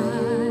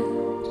divide,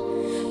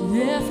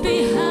 left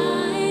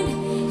behind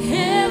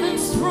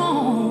heaven's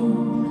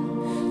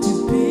throne to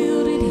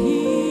build it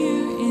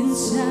here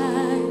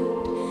inside.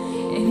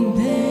 And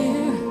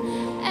there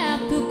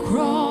at the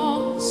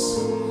cross,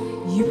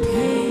 you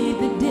paid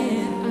the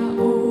debt I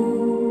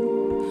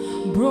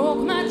owed, broke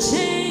my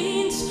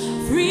chains,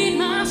 freed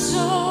my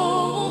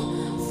soul.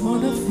 For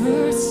the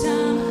first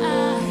time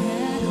I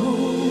had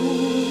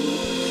hope.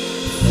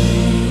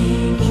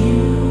 Thank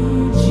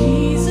you,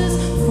 Jesus,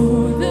 for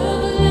the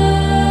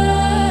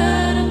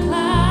blood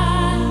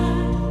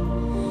applied.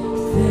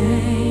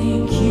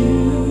 Thank you,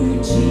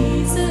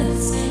 Jesus,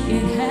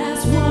 it has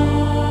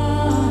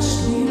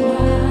washed me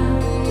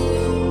white.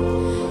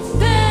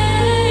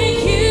 Thank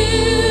you,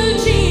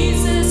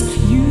 Jesus,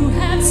 you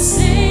have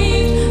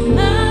saved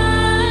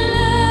my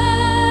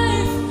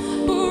life,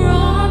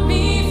 brought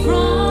me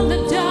from the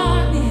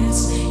darkness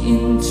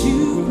into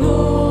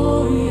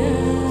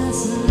glorious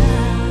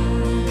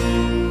light.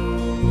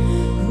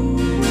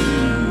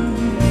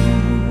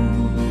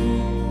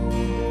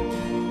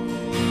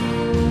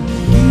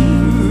 You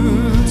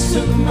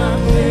took my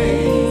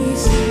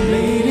place,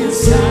 laid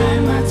inside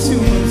my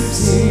tomb of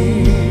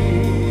sin.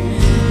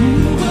 You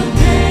were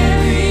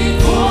buried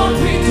for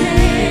 3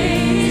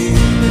 days,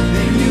 but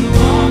then you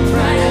walked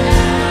right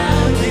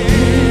out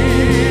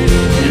again.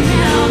 And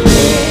now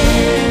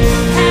death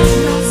has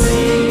no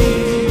sting,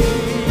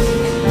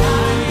 and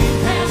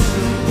life has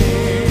no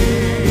end.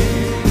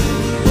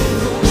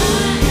 For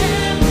I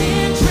have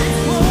been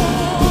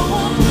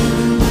transformed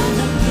by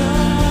the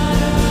blood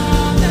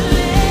of the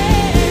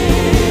Lamb.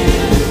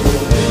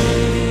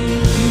 Thank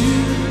you,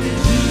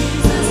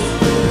 Jesus,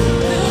 the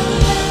blood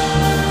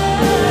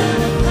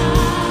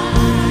applied.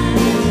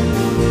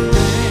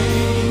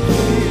 Thank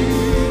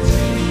you,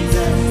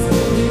 Jesus,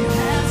 it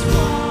has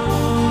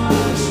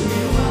washed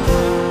me white.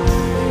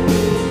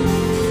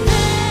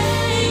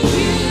 Thank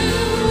you,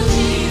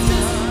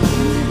 Jesus,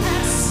 you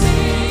have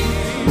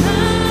saved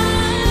my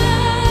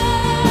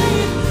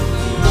life,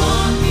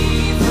 brought me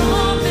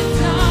from the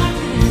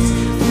darkness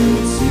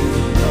into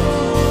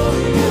glorious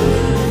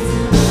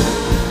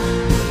light.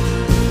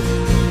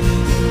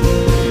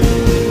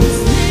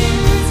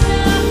 There is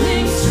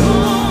nothing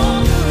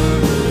stronger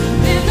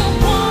than the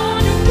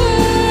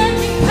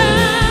wonder-working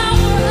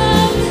power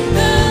of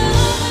the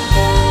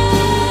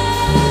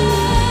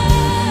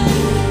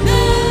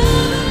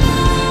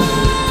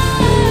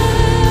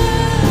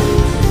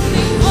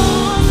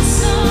All the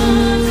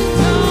sons and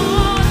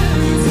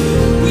daughters,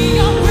 we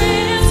are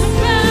ransomed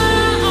by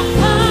our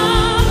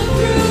Father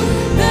through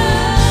the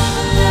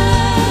blood.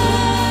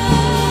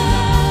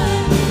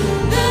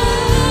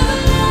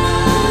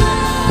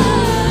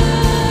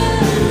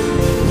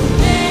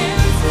 There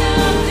is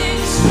nothing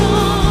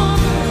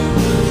stronger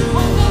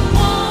on the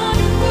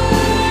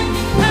wonder-working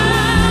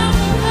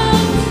power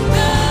of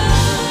the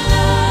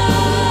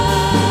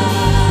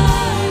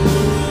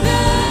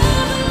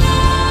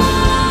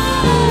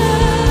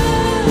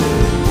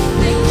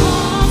They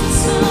call the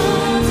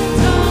sons and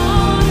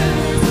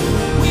daughters,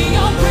 we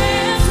are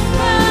ransomed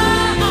by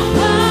our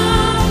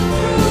Father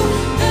through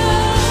the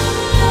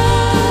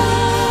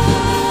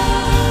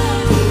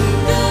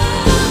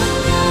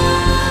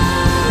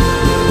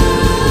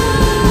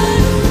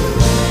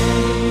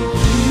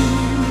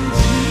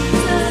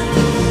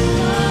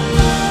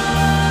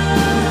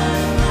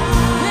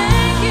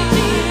Thank you,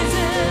 Jesus.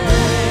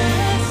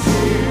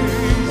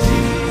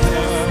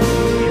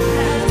 It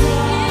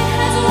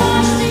has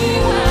washed me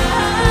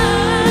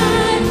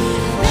white.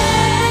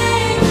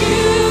 Thank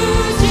you,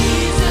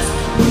 Jesus,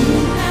 you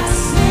have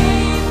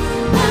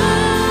saved my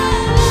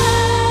life,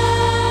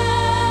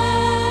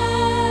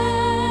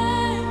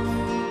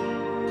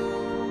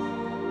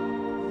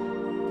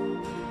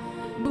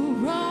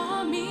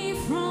 brought me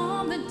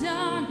from the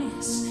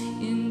darkness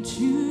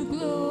into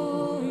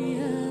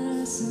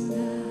glorious light.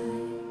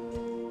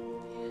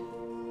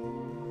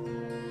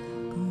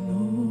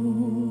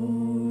 Glory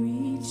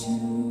to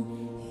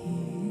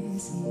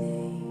His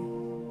name.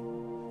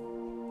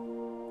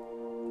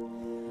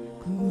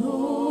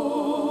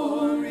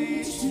 Glory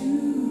to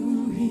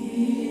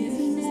His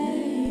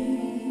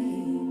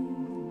name.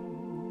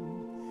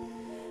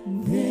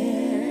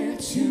 There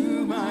to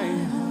my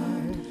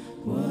heart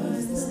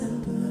was the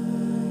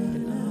blood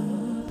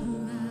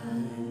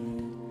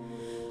applied.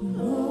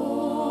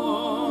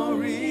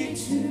 Glory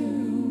to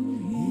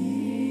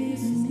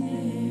His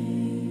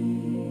name.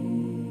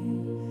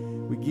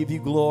 We give you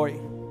glory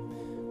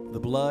for the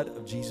blood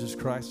of Jesus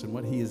Christ and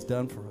what he has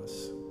done for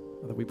us.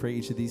 Father, we pray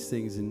each of these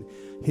things in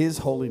his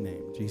holy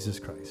name, Jesus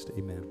Christ.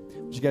 Amen.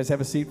 Would you guys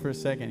have a seat for a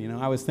second? You know,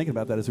 I was thinking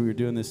about that as we were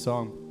doing this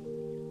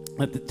song.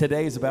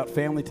 Today is about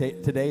family.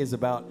 Today is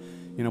about,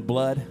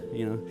 blood,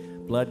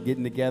 blood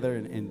getting together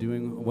and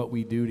doing what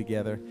we do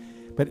together.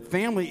 But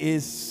family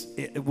is,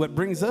 what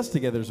brings us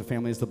together as a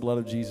family is the blood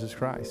of Jesus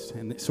Christ.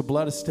 And so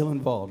blood is still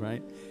involved,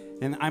 right?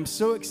 And I'm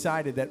so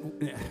excited that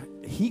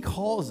he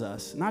calls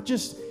us, not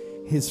just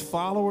his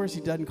followers. He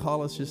doesn't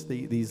call us just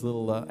these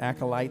little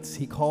acolytes.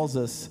 He calls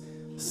us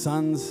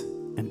sons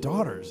and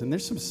daughters. And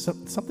there's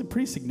something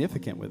pretty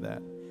significant with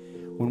that.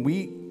 When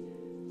we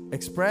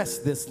express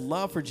this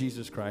love for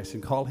Jesus Christ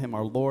and call him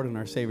our Lord and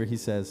our Savior, he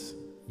says,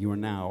 you are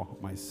now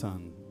my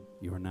son.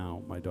 You are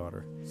now my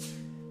daughter.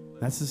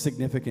 That's the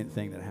significant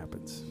thing that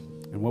happens.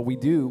 And what we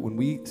do when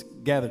we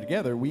gather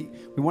together, we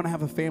want to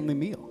have a family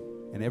meal.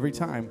 And every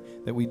time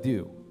that we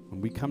do,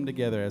 when we come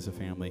together as a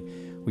family,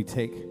 we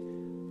take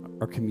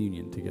our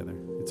communion together.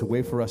 It's a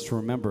way for us to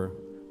remember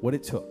what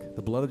it took.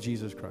 The blood of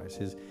Jesus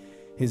Christ,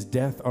 his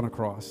death on a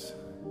cross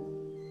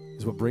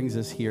is what brings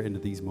us here into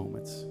these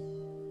moments.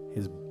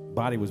 His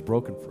body was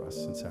broken for us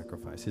in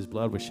sacrifice. His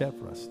blood was shed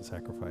for us in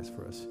sacrifice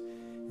for us.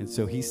 And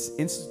so he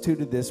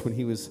instituted this when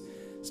he was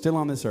still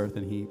on this earth,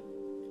 and he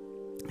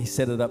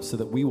set it up so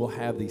that we will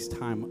have these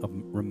time of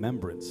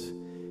remembrance.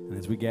 And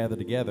as we gather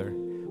together,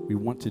 we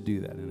want to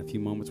do that. In a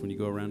few moments, when you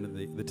go around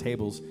to the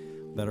tables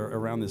that are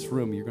around this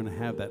room, you're going to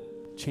have that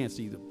chance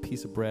to eat a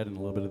piece of bread and a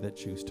little bit of that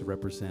juice to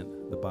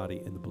represent the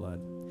body and the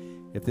blood.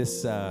 If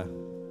this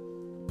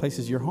place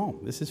is your home,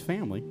 this is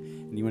family,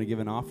 and you want to give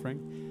an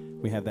offering,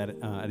 we have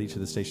that at each of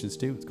the stations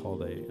too. It's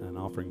called an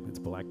offering. It's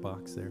a black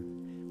box there.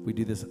 We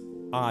do this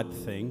odd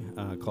thing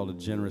called a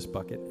generous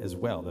bucket as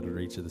well that are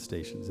at each of the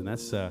stations. And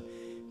that's,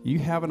 you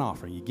have an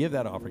offering. You give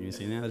that offering. You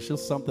say, now there's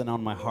just something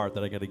on my heart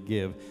that I got to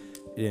give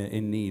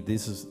in need.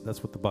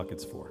 That's what the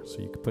bucket's for. So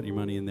you can put your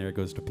money in there. It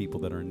goes to people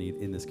that are in need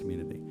in this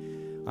community.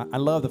 I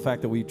love the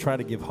fact that we try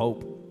to give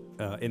hope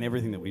in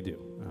everything that we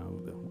do,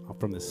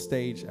 from the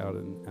stage out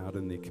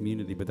in the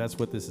community. But that's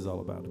what this is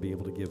all about, to be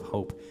able to give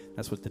hope.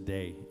 That's what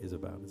today is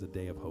about. It's a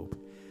day of hope.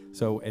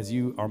 So as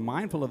you are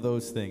mindful of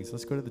those things,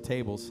 let's go to the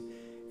tables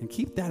and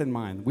keep that in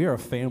mind. We are a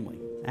family.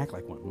 Act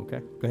like one, okay?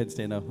 Go ahead and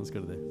stand up. Let's go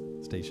to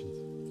the stations.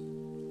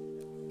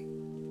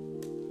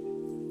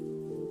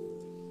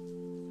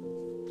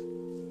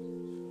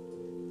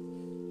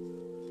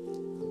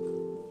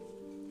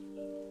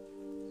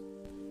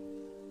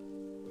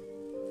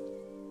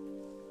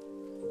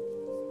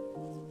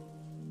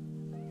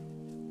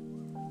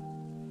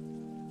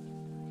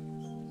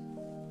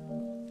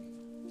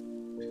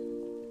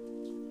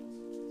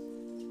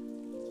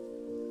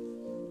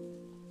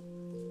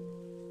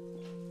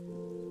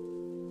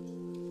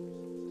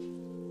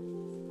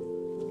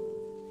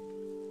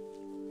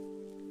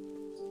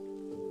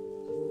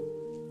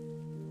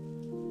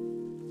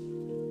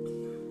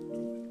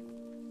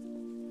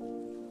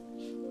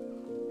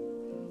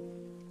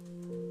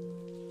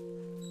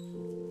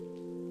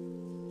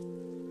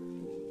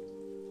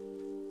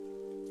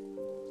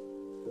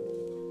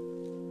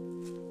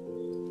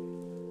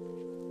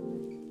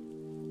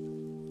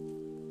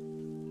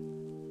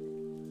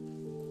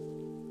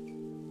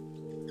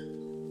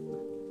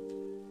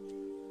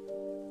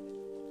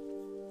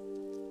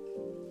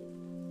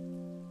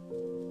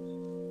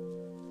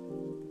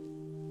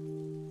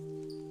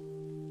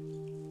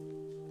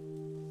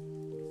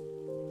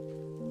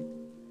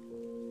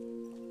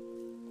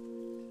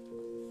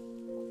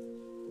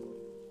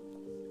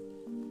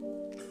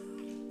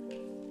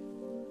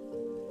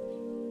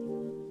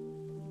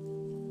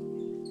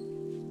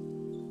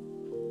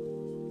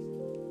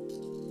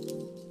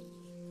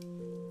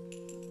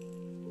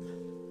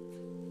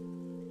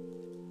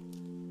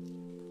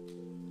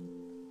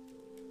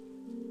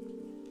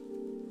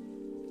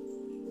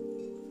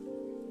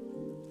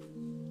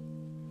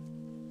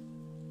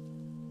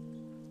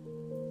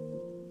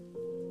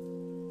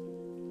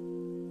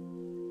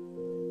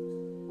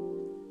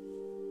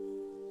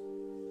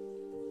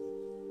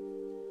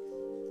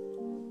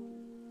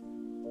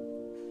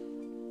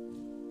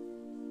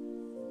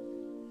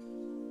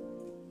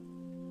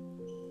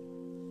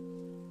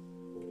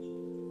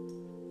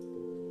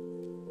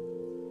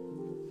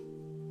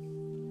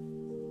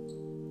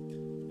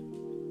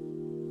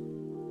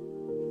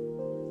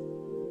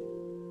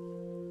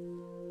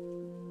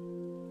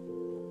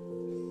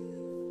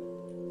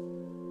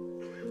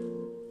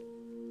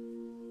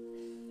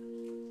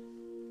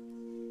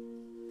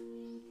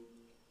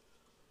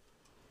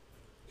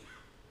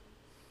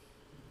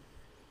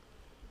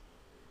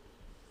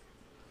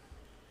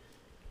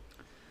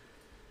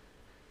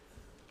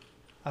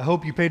 I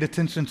hope you paid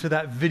attention to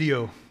that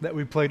video that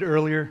we played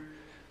earlier.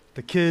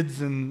 The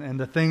kids and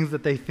the things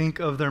that they think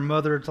of their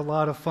mother, it's a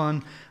lot of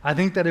fun. I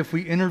think that if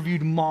we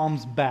interviewed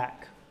moms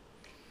back,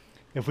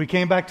 if we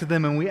came back to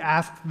them and we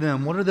asked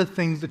them, what are the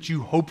things that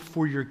you hope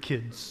for your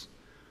kids?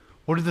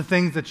 What are the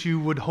things that you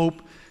would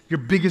hope, your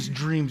biggest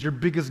dreams, your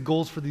biggest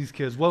goals for these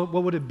kids? What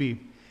would it be?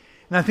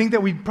 And I think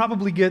that we'd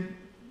probably get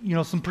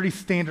some pretty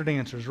standard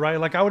answers, right?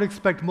 Like I would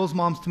expect most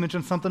moms to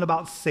mention something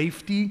about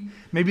safety.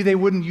 Maybe they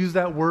wouldn't use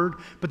that word,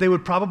 but they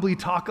would probably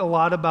talk a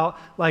lot about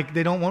like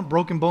they don't want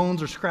broken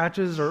bones or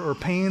scratches or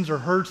pains or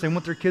hurts. They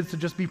want their kids to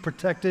just be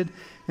protected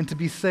and to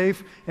be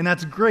safe, and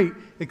that's great,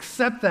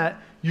 except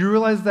that you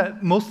realize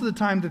that most of the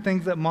time the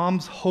things that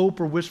moms hope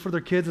or wish for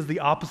their kids is the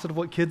opposite of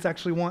what kids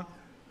actually want.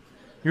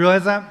 You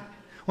realize that?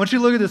 I want you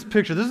to look at this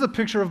picture. This is a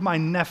picture of my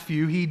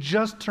nephew. He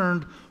just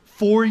turned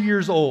 4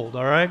 years old,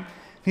 all right?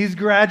 He's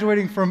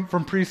graduating from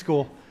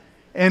preschool.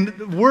 And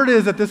the word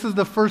is that this is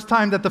the first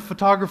time that the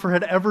photographer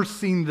had ever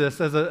seen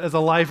this as a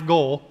life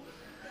goal.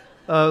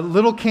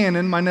 Little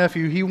Cannon, my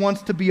nephew, he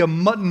wants to be a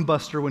mutton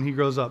buster when he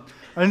grows up.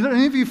 Are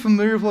any of you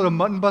familiar with what a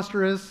mutton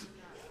buster is?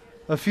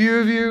 A few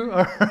of you?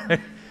 All right.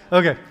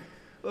 Okay.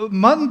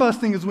 Mutton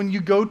busting is when you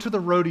go to the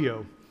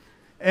rodeo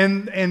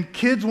and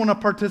kids want to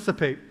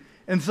participate.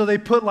 And so they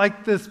put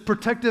like this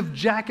protective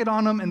jacket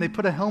on them and they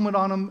put a helmet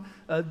on them.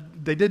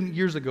 They didn't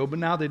years ago, but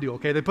now they do,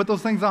 okay? They put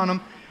those things on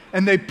them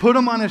and they put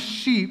them on a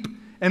sheep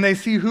and they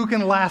see who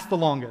can last the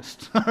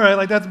longest, all right?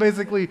 Like that's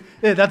basically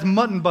it. That's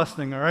mutton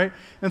busting, all right?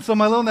 And so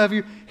my little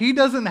nephew, he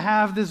doesn't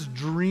have this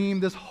dream,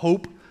 this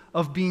hope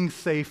of being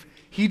safe.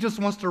 He just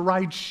wants to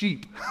ride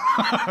sheep,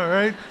 all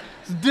right?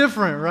 It's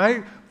different,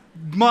 right?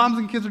 Moms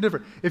and kids are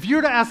different. If you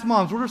were to ask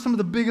moms, what are some of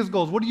the biggest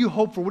goals? What do you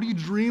hope for? What do you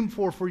dream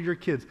for your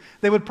kids?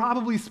 They would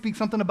probably speak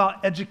something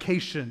about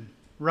education,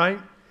 right?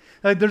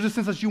 Like there's a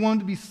sense that you want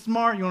them to be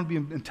smart, you want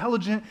them to be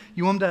intelligent,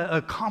 you want them to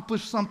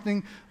accomplish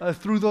something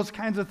through those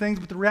kinds of things.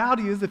 But the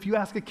reality is, if you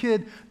ask a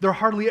kid, they're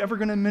hardly ever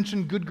going to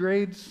mention good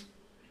grades.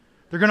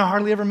 They're going to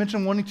hardly ever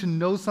mention wanting to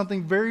know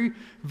something. Very,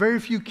 very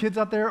few kids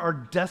out there are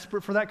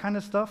desperate for that kind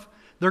of stuff.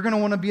 They're going to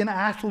want to be an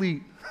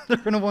athlete. They're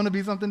going to want to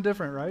be something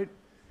different, right?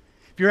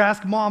 If you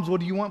ask moms, what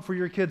do you want for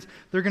your kids?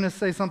 They're going to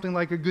say something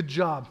like a good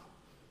job.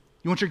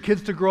 You want your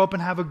kids to grow up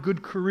and have a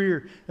good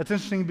career. That's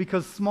interesting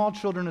because small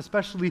children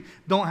especially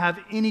don't have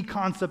any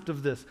concept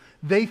of this.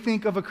 They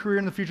think of a career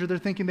in the future, they're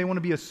thinking they want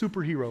to be a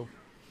superhero,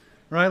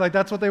 right? Like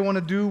that's what they want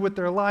to do with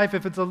their life.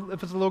 If it's a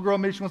little girl,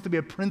 maybe she wants to be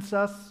a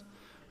princess,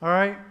 all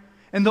right?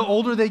 And the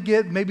older they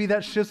get, maybe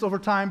that shifts over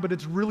time, but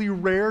it's really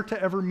rare to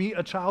ever meet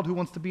a child who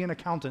wants to be an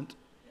accountant.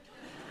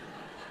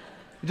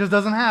 It just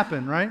doesn't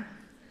happen, right?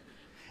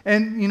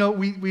 And,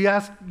 we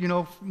ask,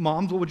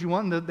 moms, what would you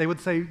want? And they would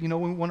say, we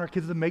want our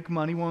kids to make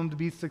money, we want them to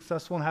be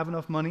successful and have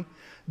enough money.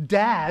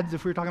 Dads,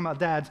 if we were talking about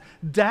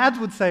dads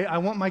would say, I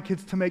want my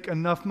kids to make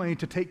enough money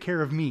to take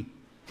care of me.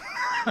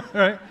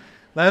 Right?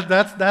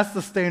 That's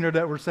the standard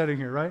that we're setting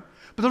here, right?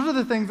 But those are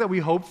the things that we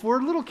hope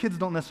for. Little kids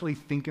don't necessarily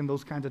think in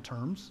those kinds of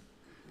terms.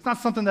 It's not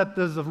something that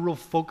is a real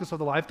focus of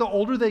the life. The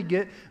older they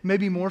get,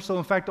 maybe more so.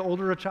 In fact, the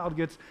older a child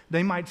gets,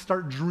 they might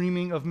start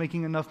dreaming of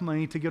making enough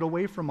money to get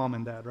away from mom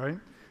and dad, right?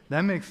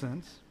 That makes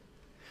sense.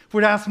 If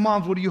we'd ask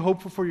moms, what do you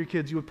hope for your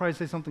kids? You would probably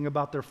say something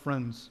about their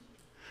friends.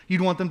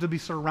 You'd want them to be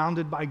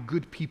surrounded by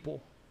good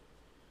people.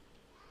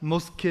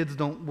 Most kids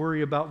don't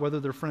worry about whether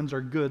their friends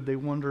are good. They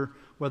wonder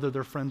whether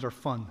their friends are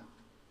fun.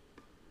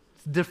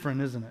 It's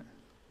different, isn't it?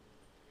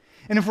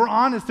 And if we're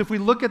honest, if we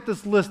look at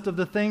this list of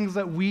the things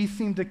that we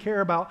seem to care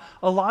about,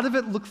 a lot of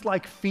it looks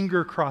like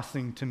finger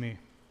crossing to me.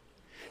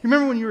 You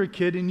remember when you were a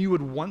kid and you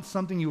would want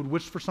something, you would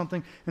wish for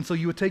something, and so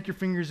you would take your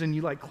fingers and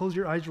you like close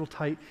your eyes real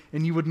tight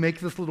and you would make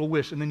this little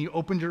wish, and then you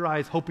opened your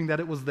eyes hoping that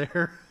it was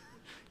there.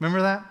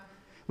 Remember that?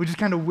 We just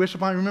kind of wish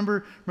upon it.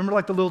 Remember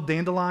like the little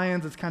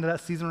dandelions? It's kind of that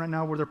season right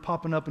now where they're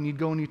popping up and you'd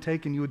go and you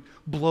take and you would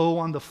blow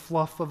on the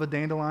fluff of a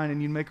dandelion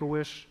and you'd make a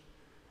wish.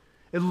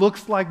 It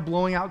looks like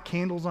blowing out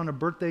candles on a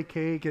birthday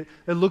cake. It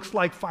looks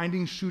like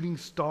finding shooting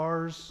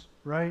stars,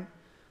 right?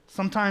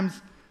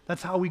 Sometimes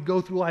that's how we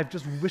go through life,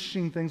 just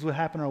wishing things would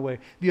happen our way.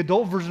 The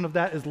adult version of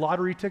that is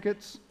lottery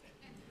tickets.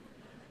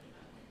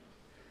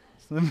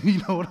 So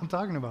you know what I'm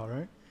talking about,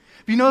 right?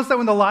 If you notice that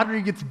when the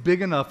lottery gets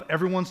big enough,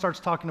 everyone starts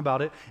talking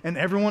about it, and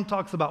everyone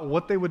talks about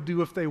what they would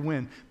do if they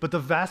win, but the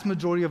vast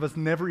majority of us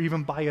never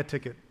even buy a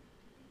ticket.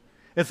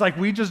 It's like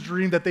we just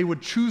dreamed that they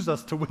would choose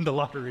us to win the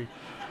lottery.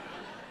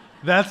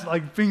 That's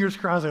like fingers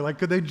crossed, like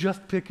could they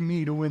just pick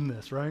me to win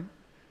this, right?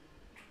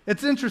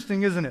 It's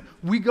interesting, isn't it?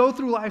 We go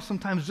through life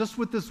sometimes just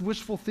with this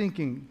wishful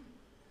thinking,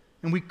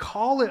 and we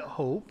call it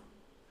hope.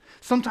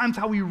 Sometimes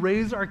how we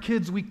raise our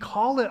kids, we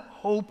call it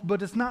hope,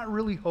 but it's not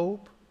really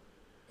hope.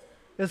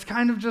 It's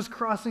kind of just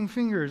crossing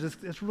fingers.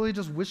 It's really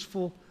just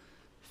wishful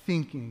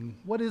thinking.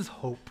 What is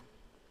hope?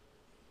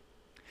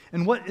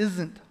 And what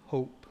isn't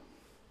hope?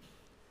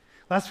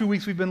 Last few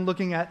weeks, we've been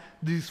looking at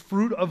these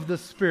fruit of the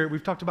Spirit.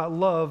 We've talked about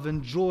love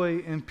and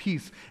joy and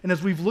peace. And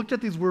as we've looked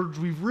at these words,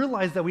 we've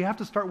realized that we have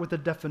to start with a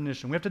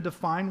definition. We have to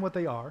define what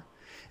they are.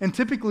 And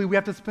typically, we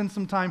have to spend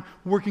some time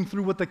working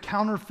through what the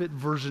counterfeit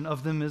version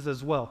of them is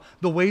as well,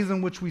 the ways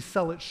in which we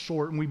sell it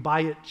short and we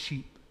buy it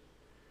cheap.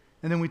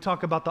 And then we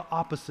talk about the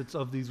opposites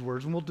of these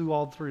words, and we'll do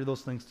all three of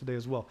those things today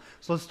as well.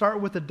 So let's start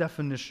with a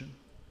definition.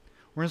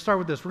 We're going to start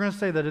with this. We're going to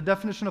say that a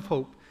definition of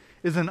hope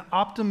is an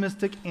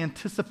optimistic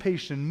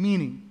anticipation,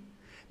 meaning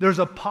There's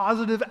a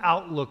positive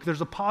outlook. There's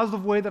a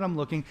positive way that I'm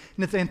looking,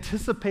 and it's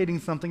anticipating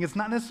something. It's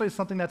not necessarily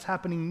something that's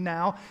happening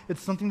now.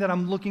 It's something that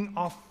I'm looking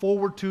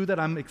forward to, that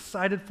I'm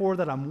excited for,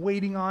 that I'm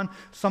waiting on,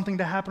 something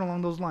to happen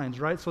along those lines,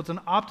 right? So it's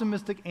an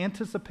optimistic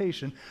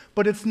anticipation,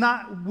 but it's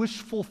not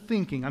wishful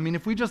thinking. I mean,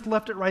 if we just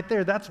left it right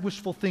there, that's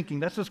wishful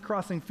thinking. That's just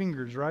crossing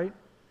fingers, right?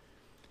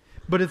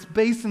 But it's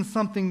based in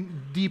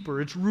something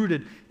deeper. It's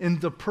rooted in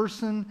the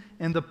person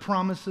and the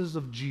promises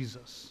of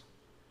Jesus.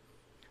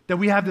 That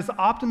we have this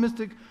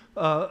optimistic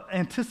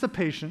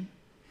anticipation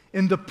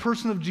in the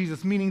person of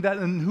Jesus, meaning that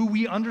in who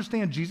we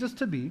understand Jesus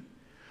to be,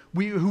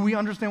 who we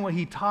understand what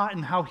he taught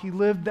and how he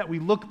lived, that we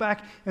look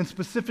back and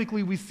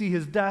specifically we see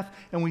his death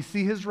and we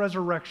see his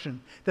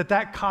resurrection,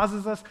 that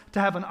causes us to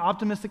have an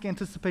optimistic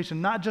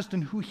anticipation, not just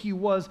in who he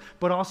was,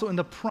 but also in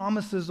the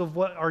promises of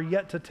what are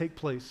yet to take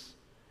place.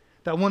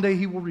 That one day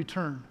he will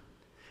return,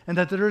 and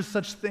that there is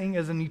such thing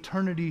as an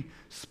eternity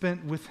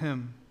spent with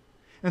him.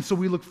 And so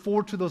we look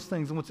forward to those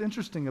things. And what's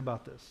interesting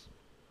about this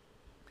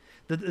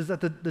is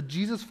that the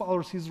Jesus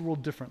follower sees the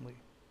world differently.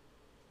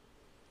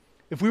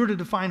 If we were to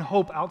define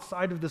hope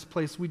outside of this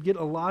place, we'd get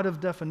a lot of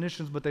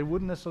definitions, but they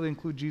wouldn't necessarily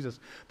include Jesus.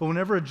 But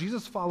whenever a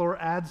Jesus follower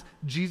adds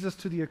Jesus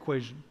to the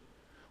equation,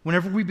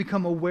 whenever we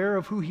become aware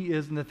of who he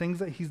is and the things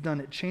that he's done,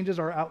 it changes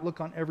our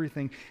outlook on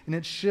everything, and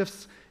it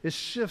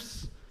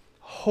shifts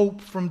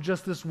hope from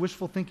just this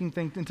wishful thinking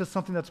thing into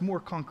something that's more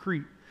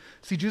concrete.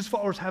 See, Jesus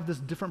followers have this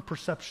different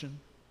perception.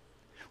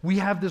 We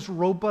have this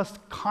robust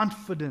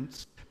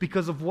confidence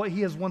because of what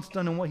he has once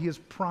done and what he has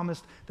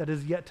promised that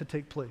is yet to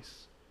take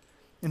place.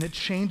 And it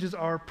changes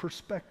our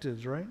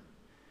perspectives, right?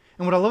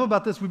 And what I love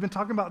about this, we've been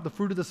talking about the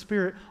fruit of the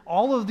Spirit.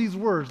 All of these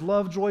words,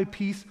 love, joy,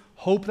 peace,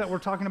 hope that we're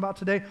talking about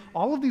today,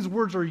 all of these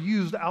words are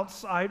used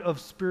outside of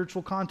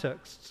spiritual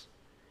contexts.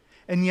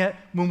 And yet,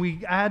 when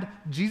we add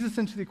Jesus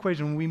into the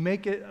equation, when we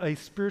make it a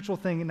spiritual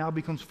thing, it now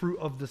becomes fruit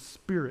of the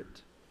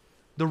Spirit.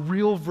 The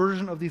real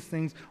version of these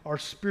things are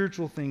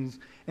spiritual things,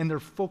 and they're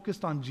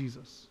focused on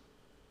Jesus.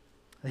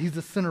 That he's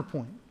the center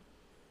point.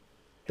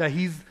 That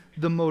he's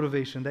the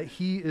motivation. That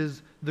he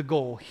is the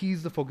goal.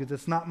 He's the focus.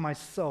 It's not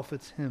myself,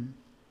 it's him.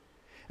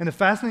 And the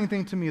fascinating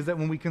thing to me is that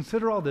when we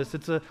consider all this,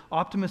 it's an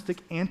optimistic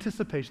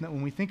anticipation that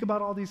when we think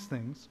about all these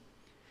things,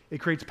 it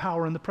creates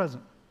power in the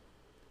present.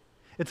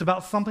 It's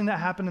about something that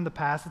happened in the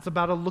past. It's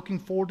about looking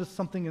forward to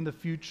something in the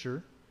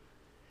future.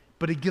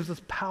 But it gives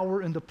us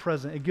power in the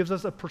present. It gives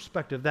us a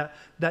perspective,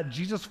 that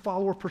Jesus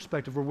follower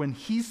perspective, where when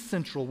he's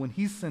central, when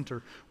he's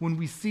center, when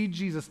we see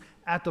Jesus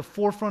at the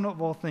forefront of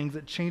all things,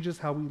 it changes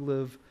how we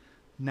live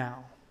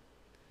now.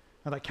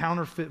 Now, that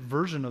counterfeit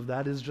version of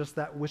that is just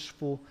that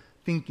wishful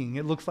thinking.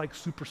 It looks like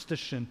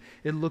superstition.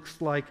 It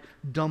looks like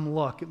dumb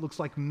luck. It looks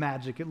like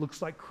magic. It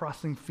looks like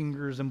crossing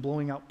fingers and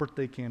blowing out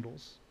birthday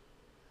candles.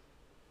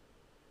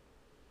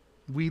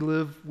 We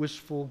live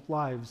wishful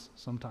lives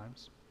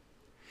sometimes.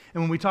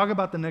 And when we talk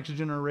about the next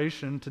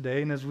generation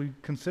today, and as we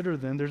consider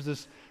them, there's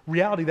this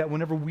reality that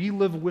whenever we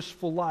live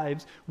wishful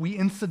lives, we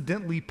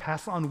incidentally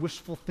pass on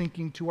wishful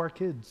thinking to our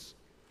kids.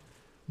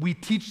 We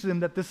teach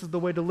them that this is the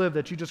way to live,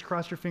 that you just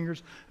cross your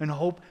fingers and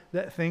hope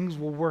that things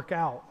will work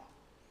out.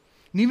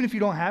 And even if you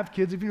don't have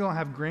kids, if you don't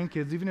have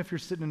grandkids, even if you're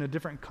sitting in a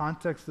different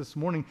context this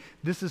morning,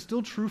 this is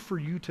still true for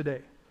you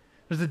today.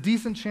 There's a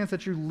decent chance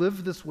that you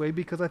live this way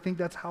because I think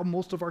that's how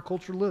most of our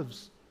culture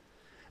lives.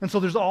 And so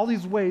there's all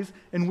these ways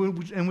in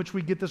which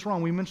we get this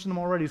wrong. We mentioned them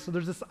already. So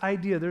there's this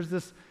idea, there's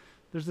this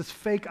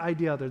fake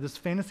idea out there, this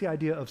fantasy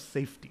idea of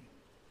safety.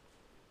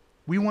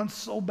 We want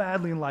so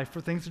badly in life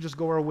for things to just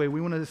go our way. We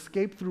want to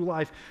escape through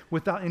life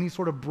without any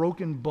sort of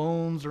broken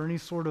bones or any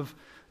sort of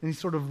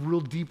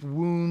real deep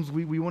wounds.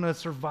 We want to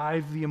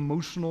survive the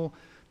emotional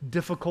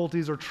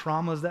difficulties or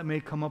traumas that may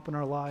come up in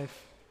our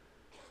life.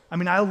 I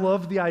mean, I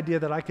love the idea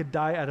that I could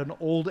die at an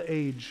old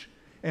age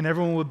and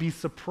everyone would be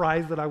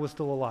surprised that I was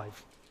still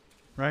alive.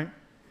 Right?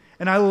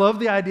 And I love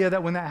the idea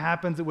that when that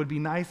happens, it would be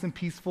nice and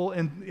peaceful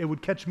and it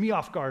would catch me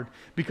off guard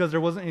because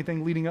there wasn't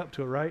anything leading up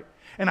to it, right?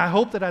 And I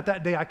hope that at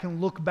that day I can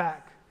look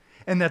back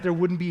and that there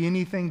wouldn't be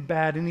anything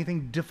bad,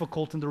 anything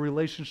difficult in the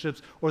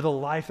relationships or the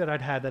life that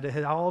I'd had, that it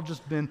had all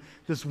just been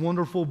this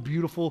wonderful,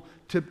 beautiful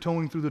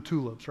tiptoeing through the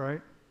tulips,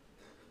 right?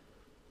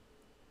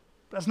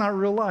 That's not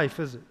real life,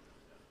 is it?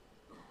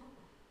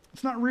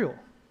 It's not real.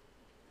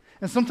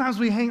 And sometimes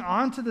we hang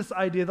on to this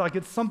idea like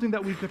it's something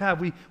that we could have.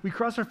 We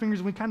cross our fingers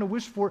and we kind of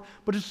wish for it,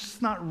 but it's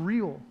just not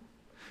real.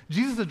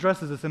 Jesus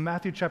addresses this in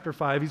Matthew chapter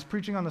 5. He's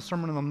preaching on the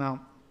Sermon on the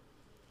Mount,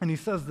 and he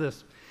says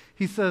this.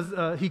 He says,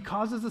 he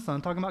causes the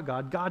sun, talking about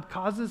God, God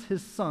causes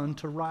his sun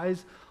to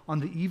rise on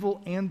the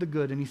evil and the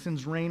good, and he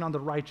sends rain on the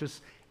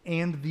righteous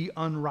and the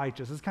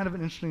unrighteous. It's kind of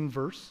an interesting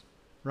verse,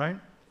 right?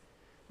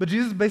 But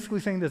Jesus is basically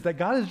saying this, that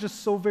God is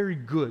just so very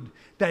good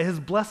that his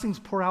blessings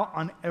pour out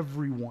on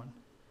everyone.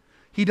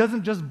 He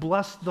doesn't just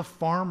bless the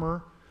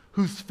farmer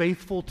who's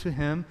faithful to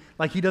him,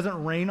 like he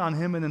doesn't rain on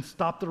him and then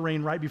stop the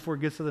rain right before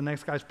it gets to the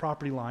next guy's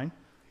property line,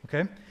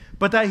 okay?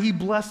 But that he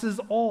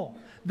blesses all,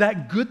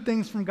 that good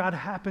things from God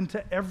happen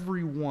to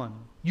everyone.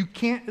 You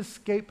can't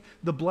escape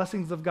the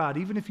blessings of God.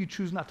 Even if you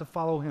choose not to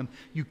follow him,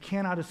 you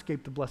cannot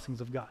escape the blessings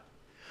of God.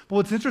 But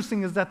what's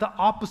interesting is that the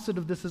opposite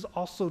of this is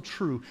also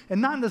true.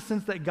 And not in the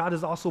sense that God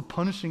is also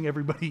punishing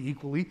everybody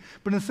equally,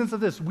 but in the sense of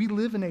this: we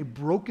live in a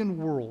broken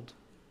world,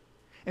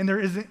 and there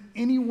isn't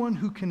anyone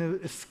who can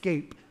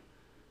escape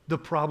the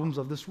problems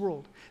of this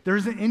world. There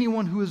isn't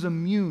anyone who is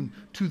immune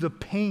to the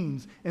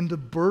pains and the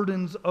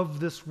burdens of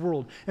this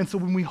world. And so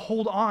when we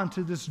hold on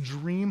to this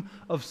dream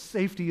of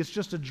safety, it's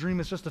just a dream,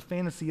 it's just a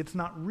fantasy, it's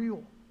not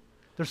real.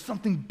 There's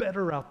something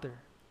better out there.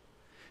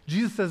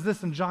 Jesus says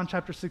this in John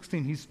chapter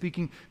 16. He's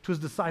speaking to his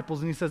disciples,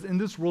 and he says, in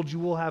this world you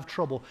will have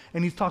trouble.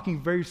 And he's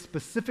talking very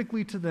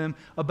specifically to them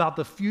about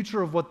the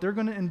future of what they're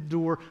going to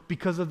endure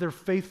because of their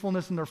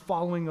faithfulness and their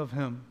following of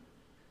him.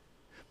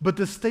 But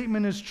this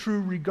statement is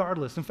true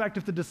regardless. In fact,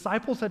 if the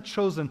disciples had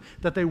chosen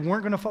that they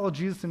weren't going to follow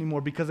Jesus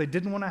anymore because they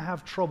didn't want to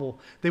have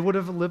trouble, they would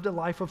have lived a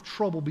life of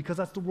trouble, because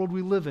that's the world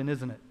we live in,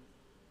 isn't it?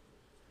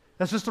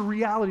 That's just the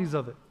realities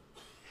of it.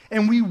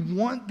 And we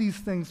want these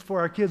things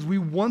for our kids. We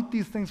want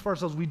these things for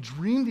ourselves. We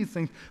dream these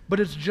things, but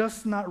it's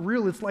just not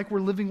real. It's like we're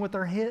living with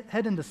our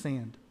head in the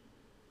sand.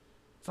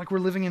 It's like we're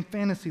living in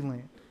fantasy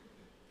land.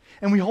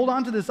 And we hold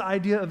on to this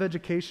idea of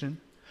education.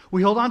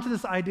 We hold on to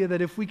this idea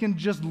that if we can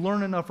just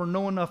learn enough or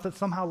know enough, that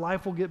somehow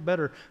life will get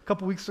better. A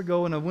couple weeks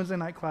ago in a Wednesday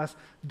night class,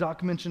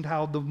 Doc mentioned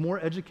how the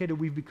more educated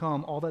we've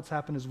become, all that's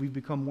happened is we've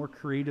become more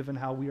creative in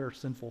how we are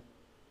sinful.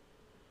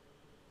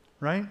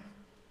 Right?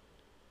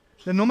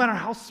 That no matter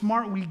how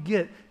smart we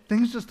get,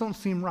 things just don't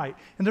seem right.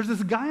 And there's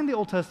this guy in the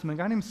Old Testament,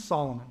 a guy named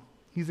Solomon.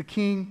 He's a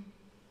king.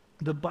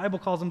 The Bible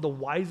calls him the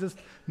wisest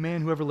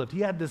man who ever lived. He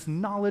had this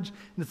knowledge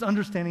and this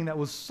understanding that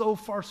was so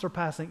far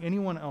surpassing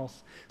anyone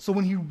else. So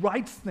when he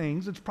writes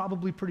things, it's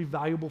probably pretty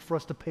valuable for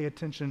us to pay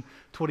attention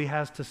to what he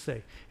has to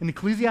say. In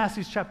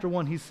Ecclesiastes chapter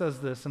 1, he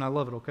says this, and I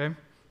love it, okay?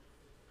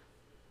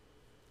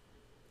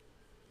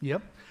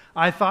 Yep.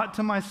 I thought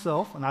to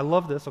myself, and I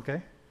love this,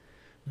 okay?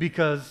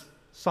 Because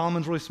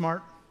Solomon's really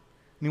smart,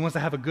 and he wants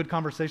to have a good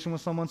conversation with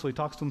someone, so he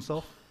talks to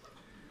himself.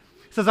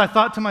 He says, I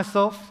thought to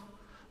myself,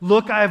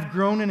 look, I have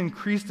grown and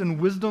increased in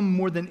wisdom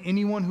more than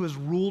anyone who has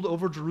ruled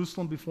over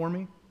Jerusalem before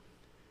me.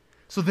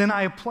 So then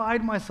I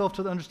applied myself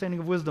to the understanding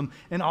of wisdom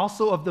and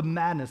also of the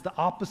madness, the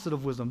opposite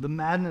of wisdom, the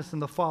madness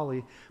and the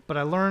folly. But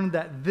I learned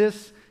that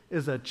this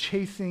is a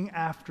chasing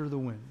after the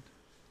wind.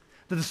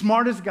 That the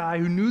smartest guy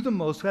who knew the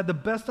most, who had the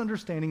best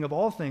understanding of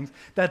all things,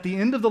 that at the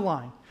end of the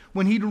line,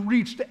 when he'd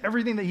reached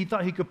everything that he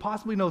thought he could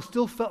possibly know,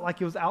 still felt like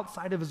it was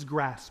outside of his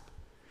grasp.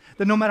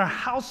 That no matter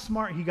how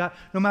smart he got,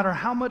 no matter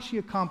how much he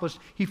accomplished,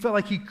 he felt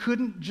like he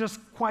couldn't just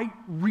quite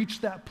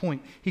reach that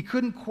point. He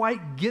couldn't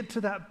quite get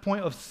to that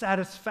point of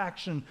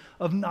satisfaction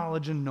of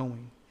knowledge and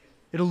knowing.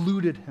 It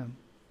eluded him.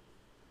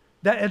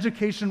 That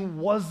education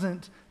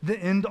wasn't the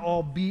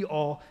end-all,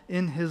 be-all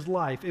in his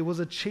life. It was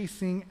a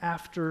chasing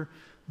after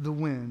the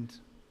wind.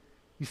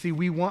 You see,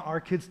 we want our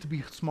kids to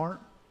be smart.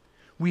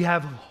 We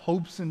have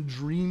hopes and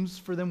dreams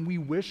for them. We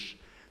wish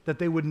that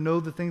they would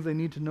know the things they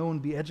need to know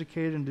and be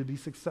educated and to be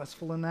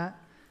successful in that.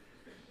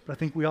 But I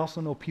think we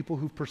also know people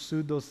who've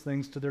pursued those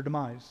things to their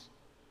demise.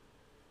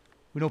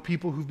 We know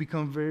people who've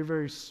become very,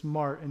 very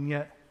smart and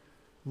yet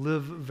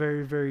live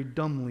very, very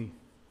dumbly.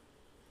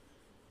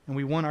 And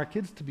we want our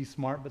kids to be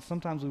smart, but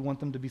sometimes we want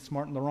them to be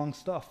smart in the wrong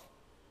stuff.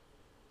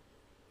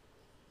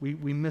 We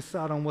miss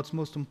out on what's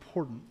most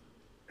important.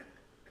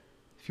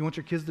 If you want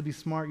your kids to be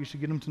smart, you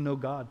should get them to know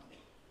God.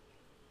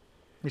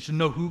 They should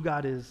know who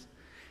God is,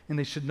 and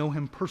they should know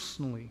him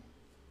personally.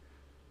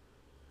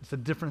 It's a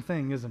different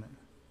thing, isn't it?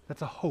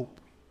 That's a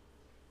hope.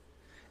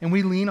 And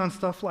we lean on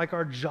stuff like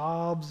our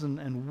jobs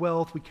and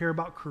wealth. We care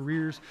about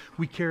careers.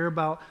 We care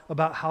about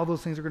how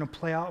those things are going to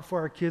play out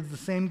for our kids. The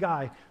same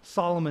guy,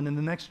 Solomon, in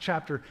the next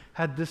chapter,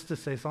 had this to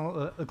say,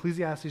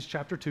 Ecclesiastes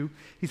chapter 2.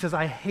 He says,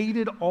 I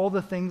hated all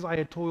the things I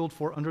had toiled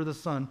for under the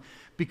sun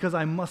because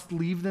I must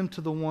leave them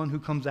to the one who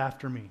comes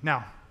after me.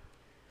 Now,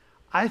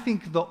 I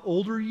think the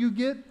older you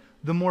get,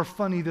 the more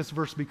funny this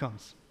verse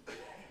becomes.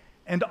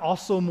 And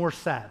also more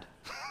sad,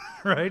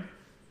 right?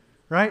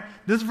 Right?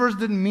 This verse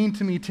didn't mean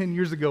to me 10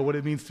 years ago what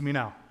it means to me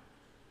now.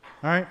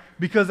 All right?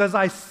 Because as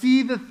I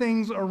see the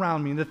things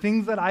around me, the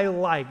things that I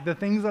like, the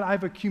things that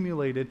I've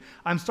accumulated,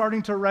 I'm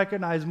starting to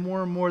recognize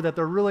more and more that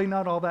they're really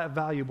not all that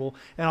valuable,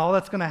 and all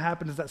that's going to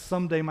happen is that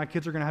someday my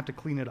kids are going to have to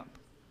clean it up.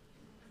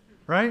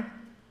 Right?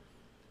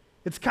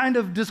 It's kind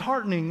of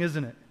disheartening,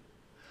 isn't it?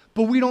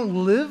 But we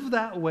don't live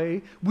that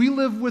way. We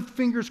live with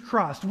fingers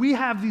crossed. We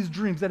have these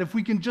dreams that if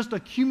we can just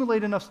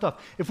accumulate enough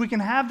stuff, if we can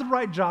have the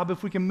right job,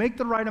 if we can make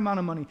the right amount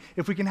of money,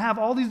 if we can have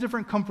all these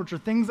different comforts or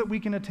things that we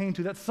can attain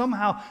to, that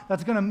somehow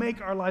that's going to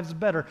make our lives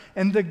better.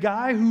 And the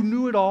guy who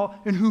knew it all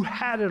and who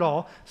had it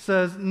all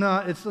says, no,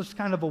 it's just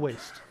kind of a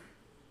waste.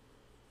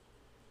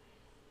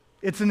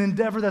 It's an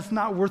endeavor that's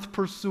not worth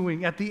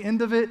pursuing. At the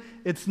end of it,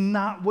 it's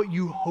not what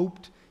you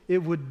hoped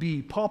it would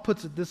be. Paul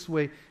puts it this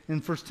way in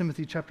 1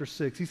 Timothy chapter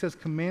 6. He says,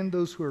 command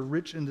those who are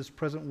rich in this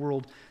present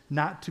world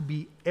not to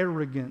be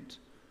arrogant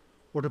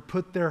or to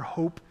put their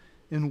hope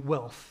in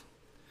wealth,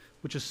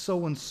 which is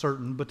so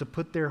uncertain, but to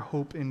put their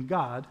hope in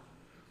God,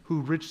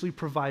 who richly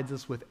provides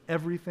us with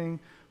everything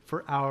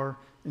for our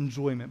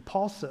enjoyment.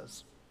 Paul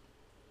says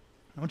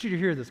I want you to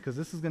hear this because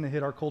this is going to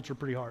hit our culture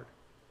pretty hard.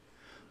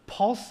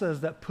 Paul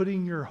says that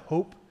putting your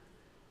hope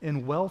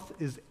in wealth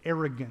is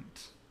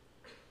arrogant.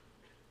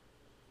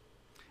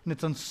 And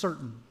it's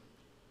uncertain.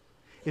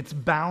 It's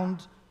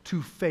bound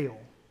to fail.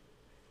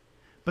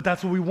 But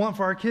that's what we want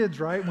for our kids,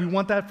 right? We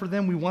want that for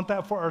them. We want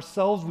that for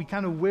ourselves. We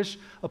kind of wish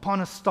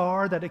upon a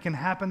star that it can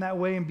happen that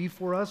way and be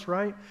for us,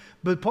 right?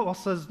 But Paul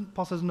says,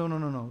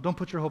 no. Don't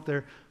put your hope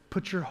there.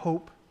 Put your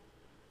hope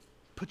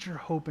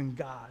in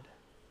God.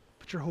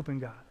 Put your hope in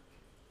God.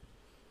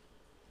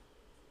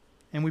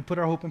 And we put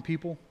our hope in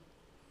people.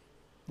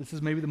 This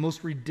is maybe the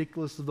most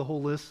ridiculous of the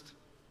whole list,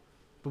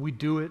 but we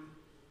do it.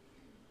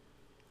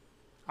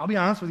 I'll be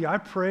honest with you, I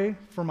pray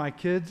for my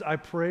kids. I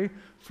pray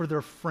for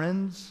their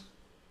friends.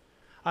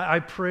 I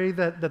pray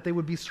that they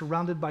would be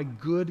surrounded by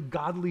good,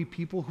 godly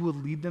people who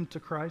would lead them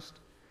to Christ.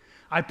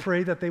 I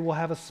pray that they will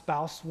have a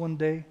spouse one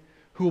day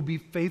who will be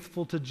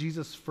faithful to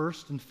Jesus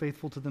first and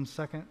faithful to them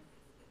second.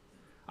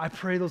 I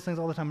pray those things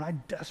all the time, and I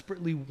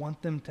desperately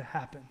want them to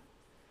happen.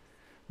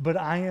 But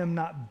I am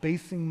not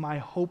basing my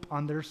hope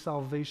on their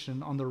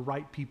salvation on the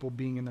right people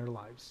being in their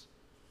lives.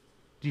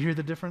 Do you hear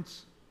the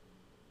difference?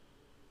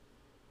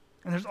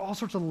 And there's all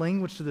sorts of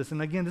language to this.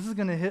 And again, this is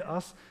going to hit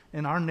us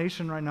in our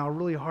nation right now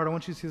really hard. I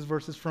want you to see this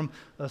verses from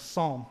a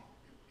Psalm.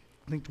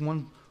 I think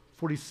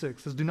 146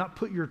 it says, do not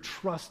put your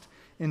trust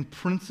in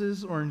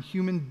princes or in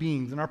human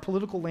beings. In our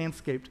political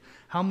landscape,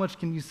 how much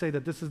can you say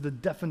that this is the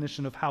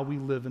definition of how we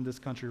live in this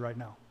country right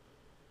now?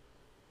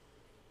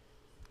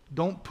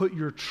 Don't put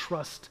your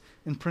trust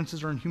in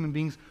princes or in human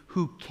beings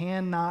who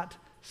cannot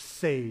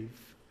save.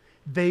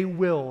 They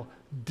will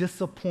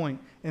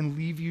disappoint and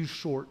leave you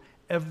short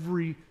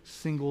every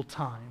single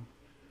time.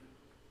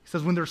 He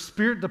says, when their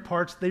spirit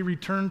departs, they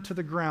return to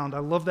the ground. I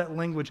love that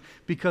language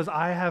because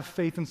I have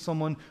faith in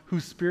someone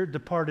whose spirit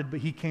departed,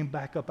 but he came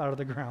back up out of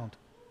the ground.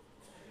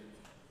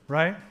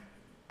 Right?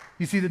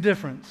 You see the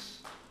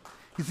difference?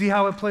 You see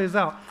how it plays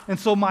out? And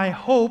so my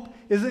hope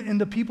isn't in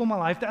the people in my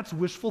life. That's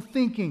wishful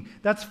thinking.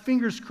 That's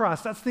fingers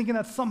crossed. That's thinking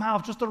that somehow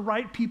if just the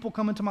right people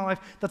come into my life,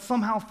 that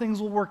somehow things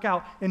will work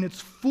out. And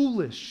it's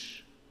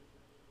foolish.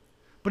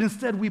 But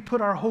instead, we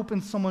put our hope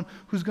in someone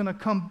who's going to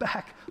come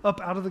back up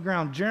out of the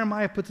ground.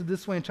 Jeremiah puts it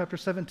this way in chapter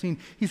 17.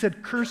 He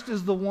said, cursed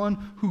is the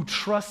one who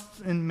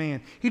trusts in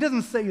man. He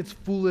doesn't say it's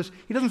foolish.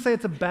 He doesn't say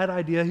it's a bad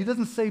idea. He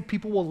doesn't say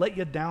people will let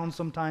you down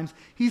sometimes.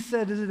 He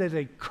said it is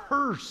a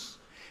curse.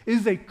 It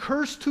is a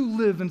curse to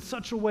live in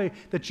such a way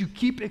that you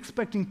keep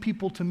expecting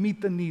people to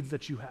meet the needs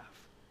that you have.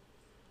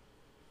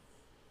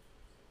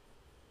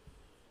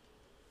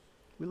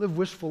 We live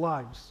wishful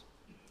lives.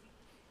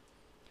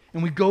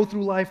 And we go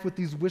through life with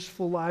these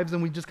wishful lives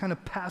and we just kind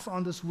of pass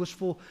on this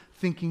wishful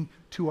thinking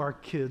to our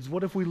kids.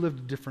 What if we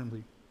lived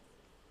differently?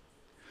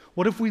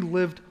 What if we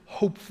lived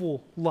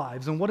hopeful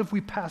lives? And what if we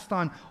passed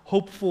on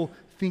hopeful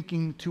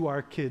thinking to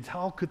our kids?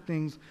 How could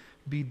things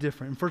be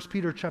different? In 1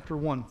 Peter chapter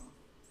 1,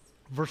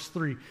 verse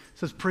 3, it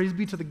says, praise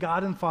be to the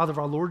God and Father of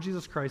our Lord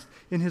Jesus Christ.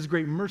 In his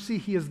great mercy,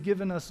 he has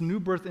given us new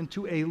birth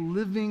into a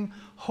living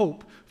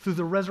hope through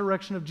the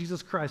resurrection of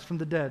Jesus Christ from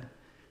the dead,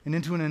 and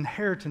into an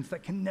inheritance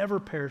that can never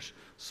perish,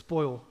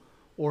 spoil,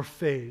 or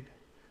fade.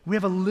 We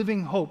have a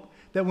living hope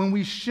that when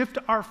we shift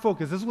our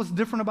focus, this is what's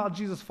different about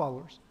Jesus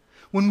followers.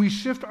 When we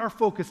shift our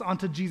focus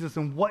onto Jesus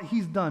and what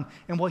he's done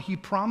and what he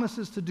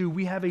promises to do,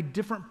 we have a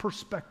different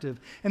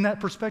perspective. And that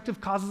perspective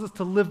causes us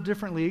to live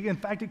differently. In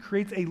fact, it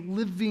creates a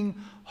living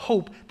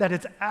hope that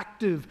is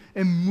active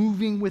and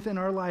moving within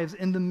our lives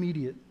in the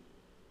immediate.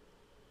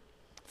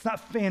 It's not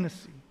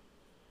fantasy.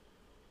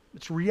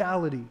 It's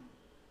reality.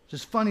 It's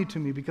just funny to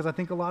me because I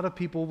think a lot of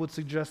people would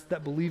suggest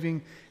that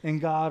believing in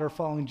God or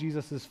following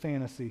Jesus is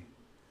fantasy.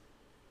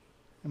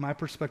 And my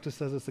perspective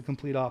says it's the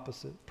complete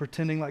opposite.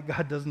 Pretending like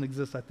God doesn't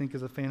exist, I think,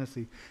 is a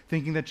fantasy.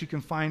 Thinking that you can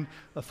find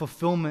a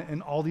fulfillment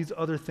in all these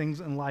other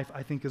things in life,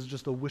 I think, is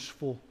just a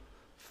wishful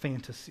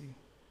fantasy.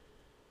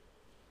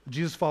 A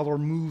Jesus follower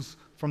moves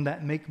from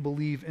that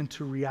make-believe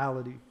into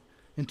reality,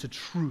 into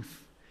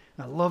truth.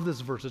 And I love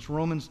this verse. It's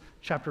Romans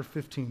chapter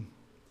 15.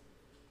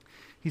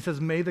 He says,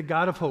 may the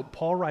God of hope,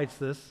 Paul writes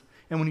this,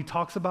 and when he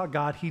talks about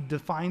God, he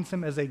defines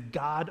him as a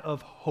God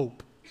of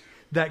hope.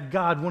 That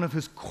God, one of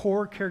his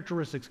core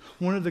characteristics,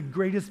 one of the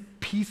greatest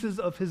pieces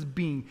of his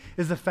being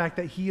is the fact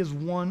that he is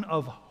one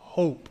of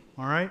hope,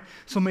 all right?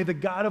 So may the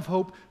God of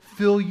hope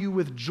fill you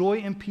with joy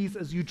and peace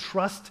as you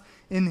trust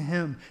in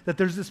him. That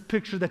there's this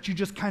picture that you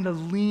just kind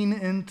of lean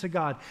into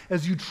God.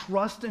 As you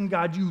trust in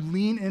God, you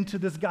lean into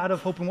this God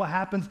of hope. And what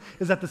happens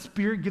is that the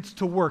Spirit gets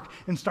to work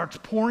and starts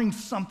pouring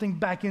something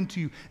back into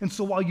you. And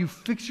so while you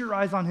fix your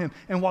eyes on him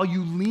and while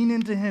you lean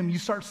into him, you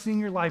start seeing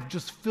your life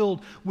just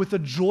filled with a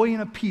joy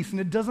and a peace. And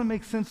it doesn't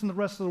make sense in the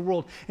rest of the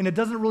world. And it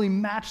doesn't really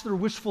match their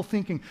wishful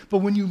thinking. But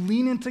when you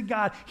lean into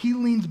God, he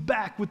leans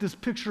back with this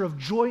picture of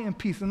joy and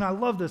peace. And I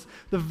love this.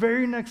 The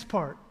very next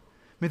part.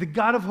 May the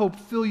God of hope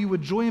fill you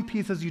with joy and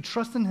peace as you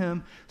trust in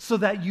him so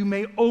that you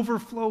may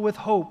overflow with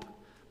hope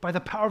by the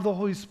power of the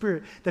Holy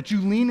Spirit, that you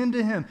lean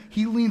into him.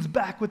 He leans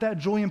back with that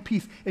joy and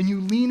peace, and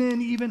you lean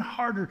in even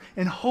harder,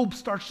 and hope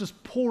starts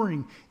just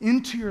pouring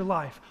into your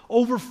life,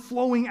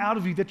 overflowing out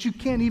of you, that you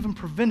can't even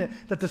prevent it,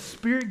 that the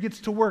Spirit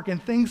gets to work,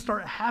 and things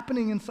start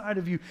happening inside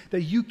of you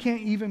that you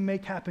can't even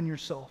make happen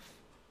yourself.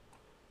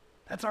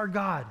 That's our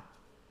God.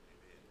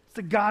 It's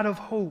the God of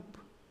hope.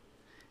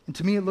 And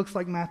to me, it looks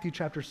like Matthew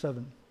chapter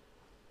 7.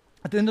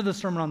 At the end of the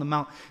Sermon on the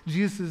Mount,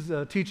 Jesus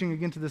is teaching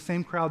again to the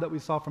same crowd that we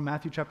saw from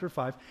Matthew chapter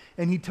 5,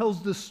 and he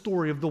tells this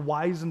story of the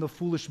wise and the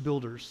foolish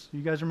builders.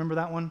 You guys remember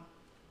that one?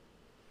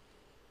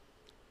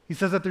 He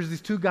says that there's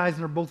these two guys,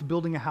 and they're both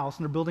building a house,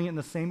 and they're building it in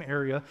the same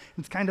area.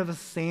 It's kind of a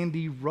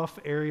sandy, rough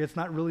area. It's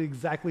not really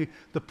exactly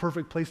the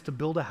perfect place to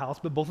build a house,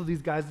 but both of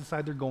these guys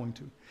decide they're going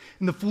to.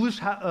 And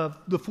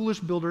the foolish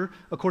builder,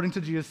 according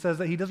to Jesus, says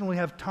that he doesn't really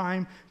have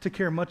time to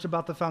care much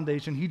about the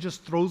foundation. He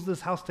just throws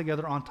this house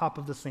together on top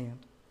of the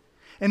sand.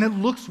 And it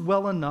looks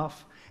well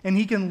enough, and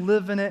he can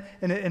live in it,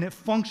 and it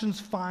functions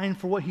fine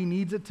for what he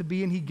needs it to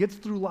be, and he gets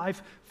through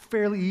life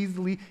fairly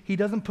easily. He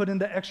doesn't put in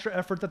the extra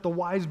effort that the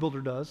wise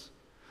builder does.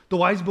 The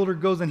wise builder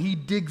goes and he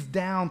digs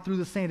down through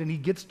the sand, and he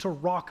gets to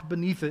rock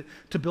beneath it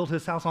to build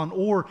his house on,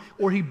 or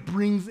he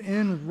brings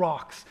in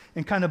rocks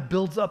and kind of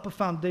builds up a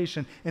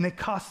foundation, and it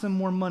costs him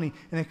more money,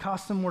 and it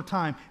costs him more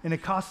time, and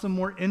it costs him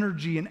more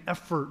energy and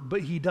effort,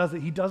 but he does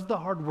it. He does the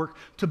hard work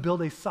to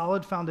build a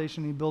solid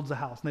foundation. He builds a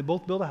house, and they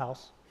both build a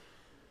house.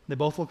 They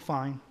both look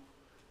fine.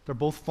 They're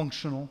both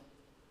functional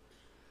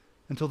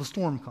until the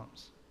storm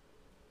comes.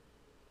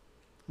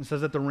 It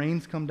says that the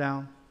rains come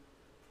down,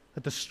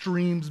 that the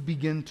streams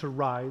begin to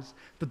rise,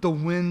 that the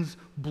winds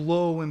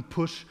blow and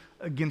push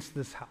against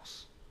this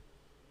house.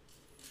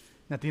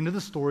 And at the end of the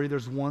story,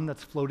 there's one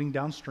that's floating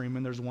downstream,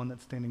 and there's one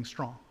that's standing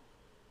strong.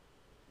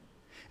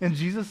 And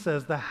Jesus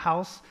says the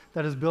house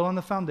that is built on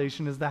the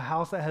foundation is the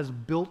house that has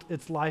built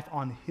its life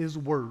on his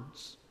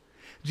words.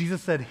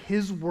 Jesus said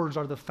his words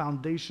are the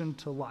foundation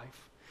to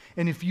life.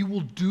 And if you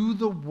will do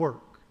the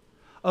work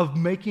of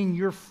making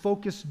your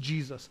focus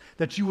Jesus,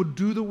 that you would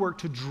do the work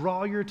to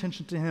draw your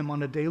attention to him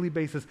on a daily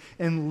basis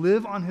and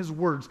live on his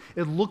words,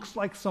 it looks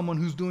like someone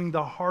who's doing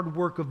the hard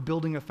work of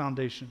building a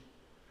foundation,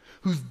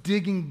 who's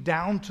digging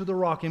down to the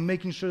rock and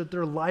making sure that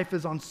their life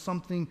is on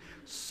something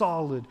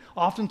solid.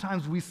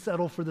 Oftentimes we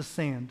settle for the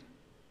sand.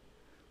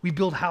 We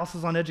build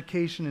houses on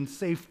education and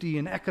safety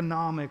and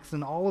economics,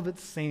 and all of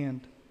it's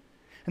sand.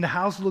 And the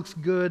house looks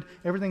good,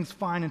 everything's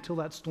fine until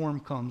that storm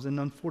comes, and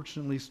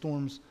unfortunately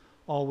storms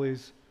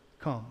always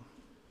come.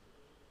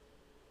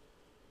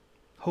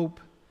 Hope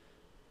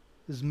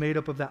is made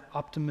up of that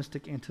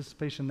optimistic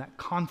anticipation, that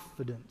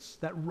confidence,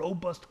 that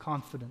robust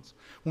confidence.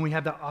 When we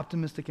have that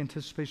optimistic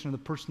anticipation of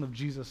the person of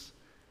Jesus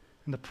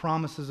and the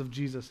promises of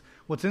Jesus.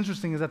 What's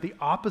interesting is that the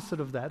opposite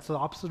of that, so the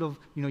opposite of,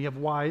 you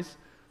have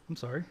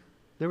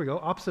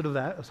opposite of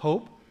that is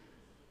hope.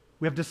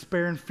 We have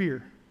despair and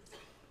fear.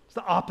 It's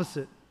the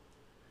opposite.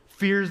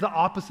 Fear is the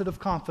opposite of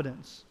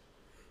confidence.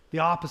 The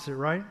opposite,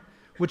 right?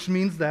 Which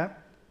means that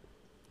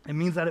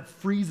it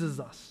freezes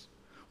us.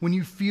 When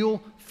you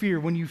feel fear,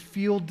 when you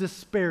feel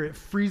despair, it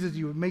freezes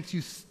you. It makes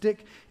you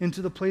stick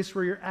into the place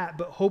where you're at.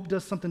 But hope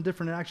does something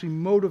different. It actually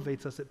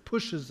motivates us. It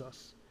pushes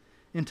us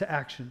into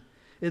action.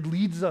 It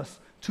leads us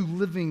to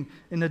living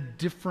in a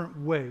different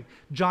way.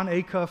 John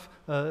Acuff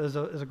is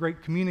a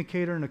great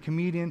communicator and a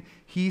comedian.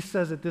 He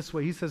says it this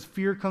way. He says,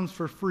 fear comes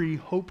for free,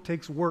 hope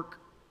takes work.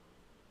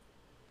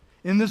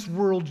 In this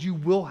world, you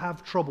will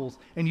have troubles,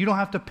 and you don't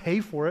have to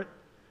pay for it.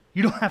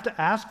 You don't have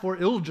to ask for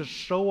it. It'll just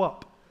show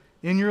up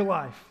in your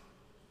life,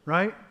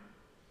 right?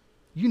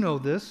 You know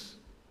this.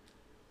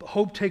 But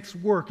hope takes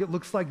work. It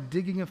looks like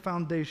digging a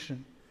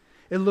foundation.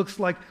 It looks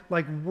like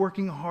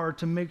working hard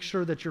to make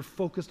sure that you're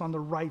focused on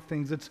the right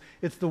things.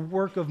 It's the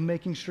work of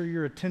making sure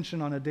your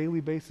attention on a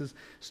daily basis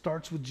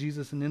starts with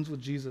Jesus and ends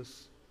with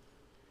Jesus.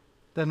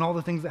 That in all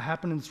the things that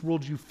happen in this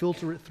world, you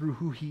filter it through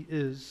who he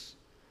is.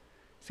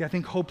 See, I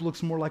think hope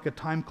looks more like a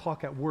time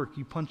clock at work.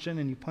 You punch in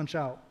and you punch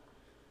out.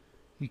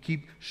 You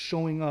keep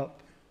showing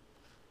up.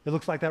 It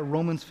looks like that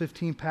Romans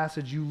 15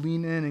 passage. You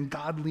lean in and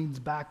God leans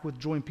back with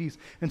joy and peace.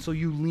 And so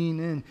you lean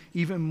in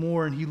even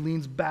more and he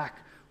leans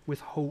back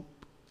with hope.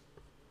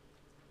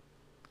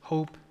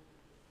 Hope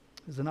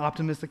is an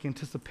optimistic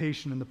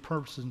anticipation in the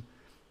person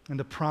and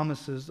the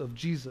promises of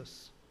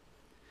Jesus.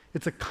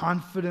 It's a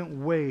confident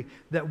way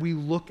that we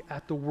look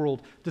at the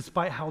world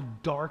despite how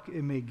dark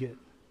it may get.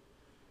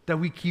 That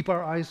we keep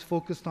our eyes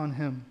focused on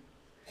him,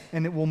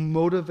 and it will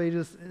motivate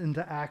us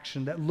into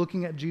action. That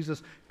looking at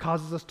Jesus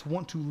causes us to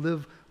want to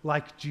live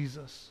like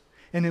Jesus,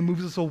 and it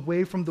moves us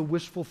away from the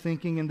wishful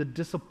thinking and the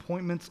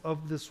disappointments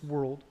of this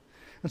world.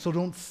 And so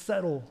don't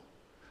settle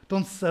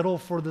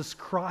for this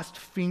crossed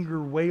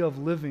finger way of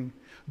living.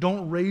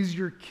 Don't raise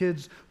your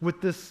kids with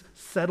this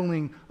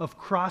settling of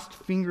crossed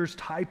fingers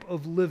type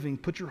of living.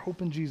 Put your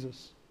hope in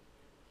Jesus.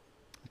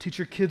 Teach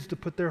your kids to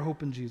put their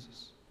hope in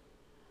Jesus.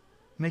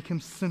 Make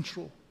him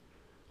central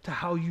to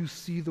how you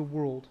see the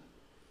world,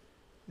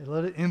 and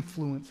let it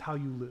influence how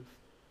you live.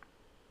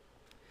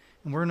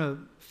 And we're going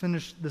to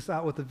finish this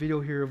out with a video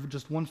here of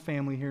just one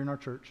family here in our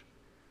church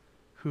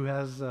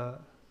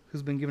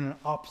who's been given an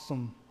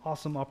awesome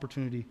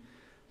opportunity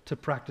to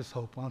practice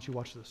hope. Why don't you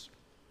watch this?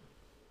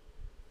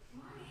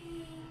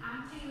 Morning,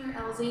 I'm Taylor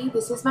Elsie.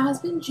 This is my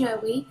husband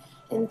Joey,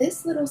 and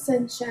this little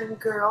sunshine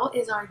girl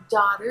is our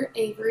daughter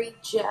Avery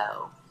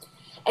Jo.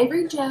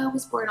 Avery Jo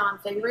was born on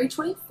February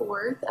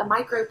 24th, a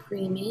micro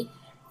preemie,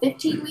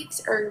 15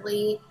 weeks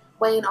early,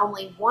 weighing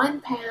only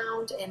 1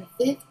 pound and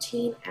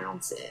 15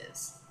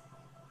 ounces.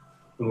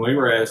 When we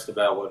were asked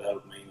about what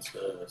hope means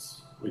to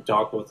us, we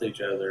talked with each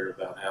other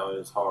about how it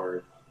is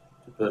hard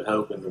to put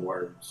hope into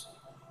words.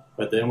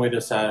 But then we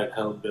decided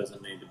hope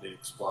doesn't need to be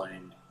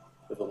explained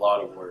with a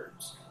lot of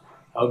words.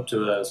 Hope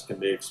to us can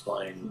be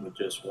explained with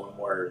just one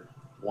word,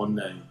 one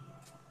name,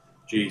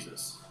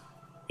 Jesus.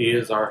 He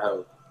is our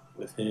hope.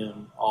 With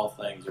him, all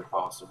things are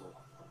possible.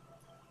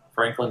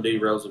 Franklin D.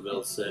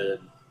 Roosevelt said,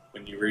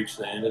 when you reach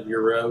the end of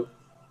your rope,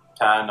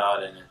 tie a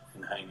knot in it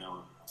and hang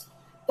on.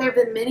 There have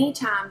been many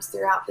times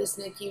throughout this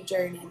NICU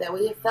journey that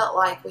we have felt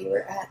like we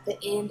were at the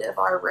end of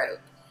our rope.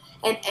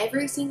 And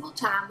every single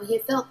time we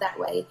have felt that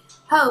way,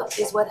 hope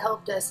is what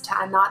helped us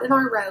tie a knot in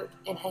our rope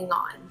and hang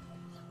on.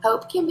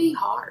 Hope can be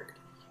hard.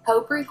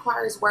 Hope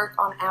requires work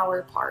on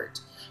our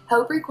part.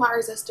 Hope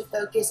requires us to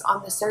focus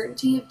on the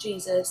certainty of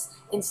Jesus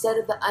instead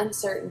of the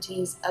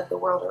uncertainties of the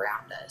world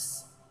around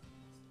us.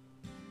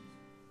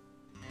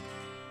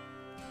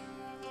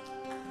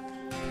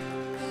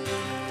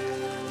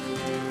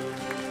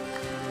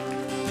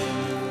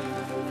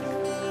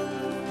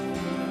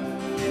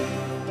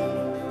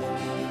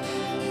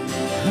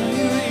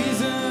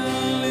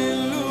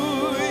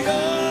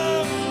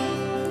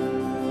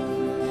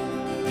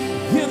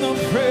 In the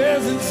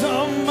presence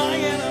of my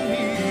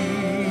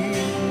enemy,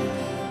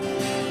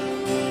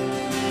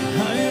 I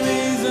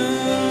raise a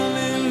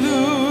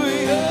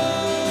hallelujah.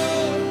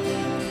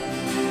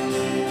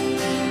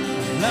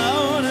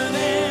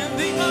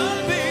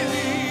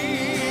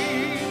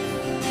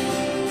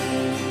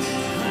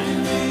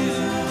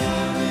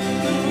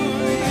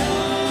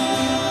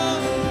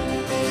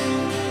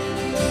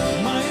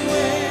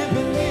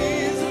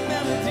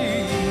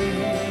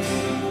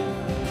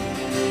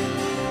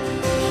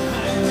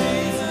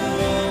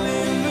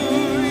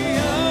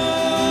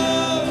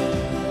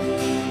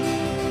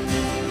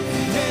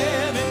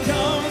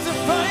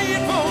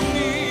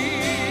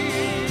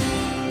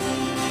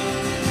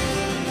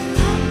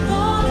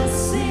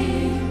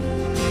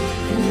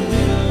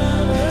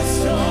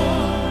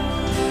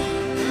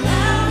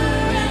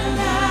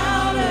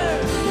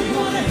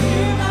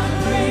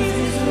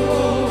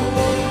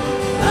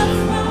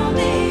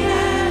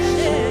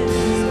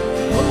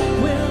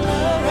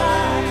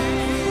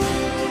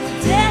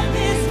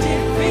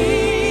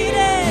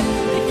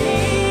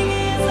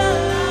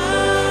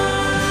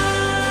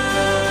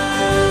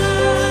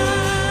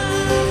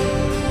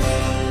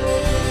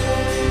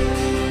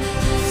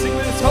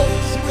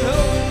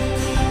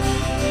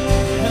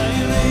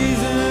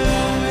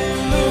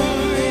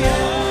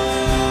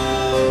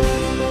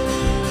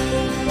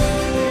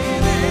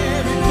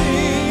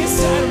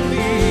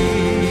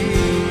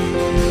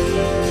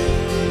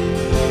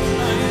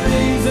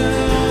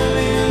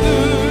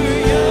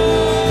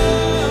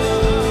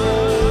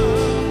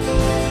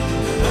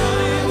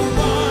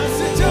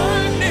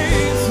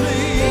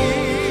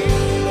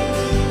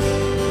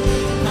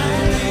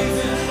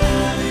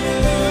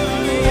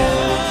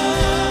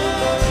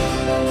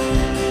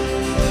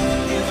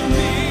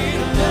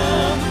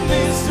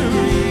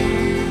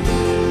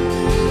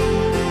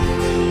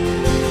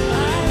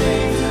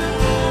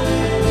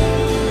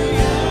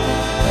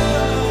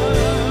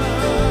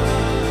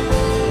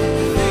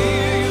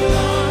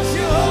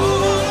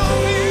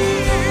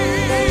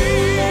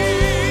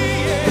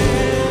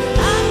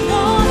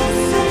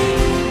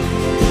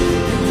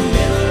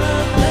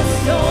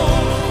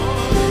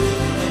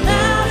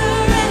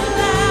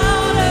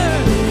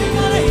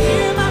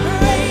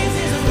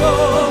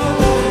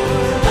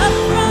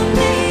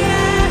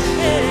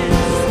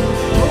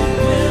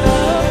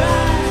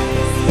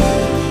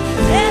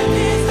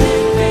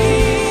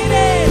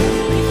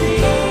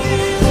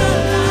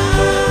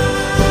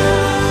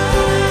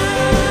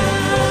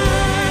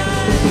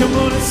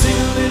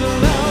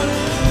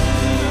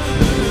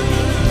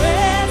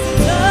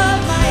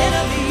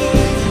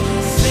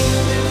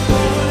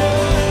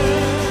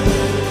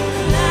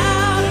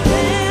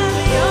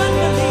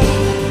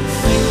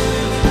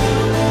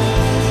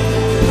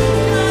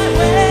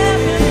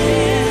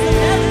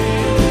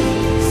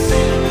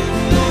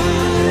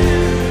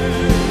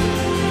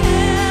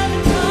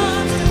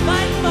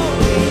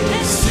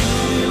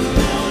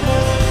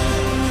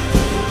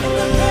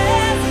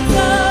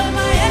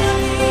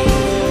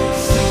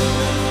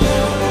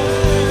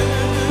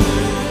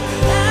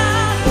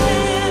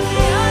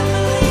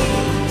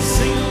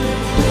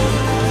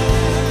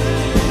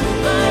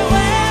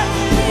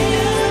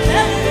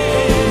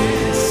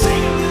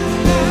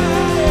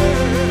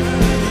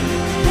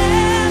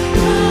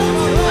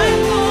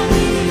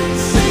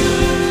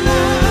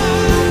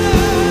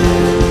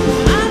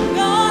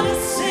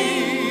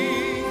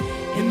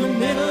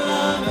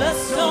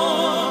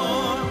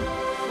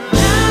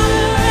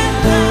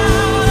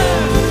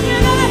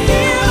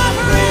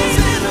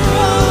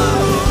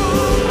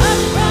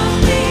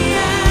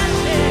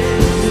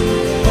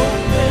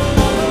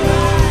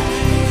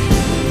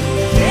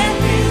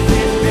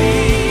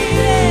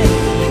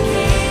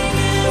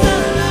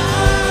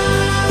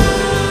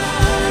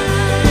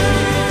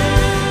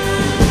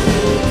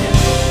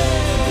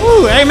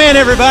 Amen,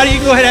 everybody. You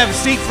can go ahead and have a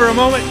seat for a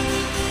moment.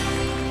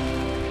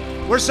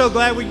 We're so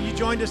glad you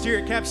joined us here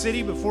at Cap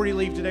City. Before you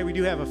leave today, we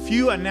do have a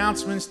few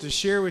announcements to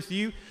share with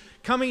you.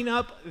 Coming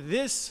up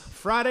this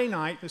Friday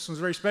night, this one's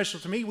very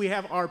special to me, we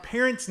have our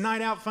Parents'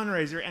 Night Out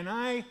fundraiser, and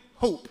I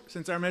hope,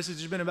 since our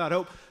message has been about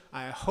hope,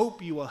 I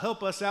hope you will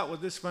help us out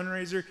with this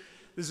fundraiser.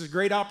 This is a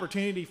great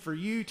opportunity for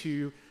you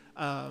to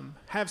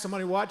have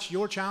somebody watch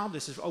your child.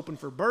 This is open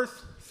for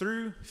birth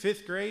through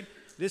 5th grade.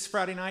 This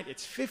Friday night,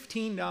 it's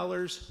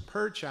 $15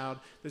 per child.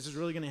 This is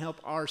really going to help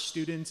our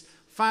students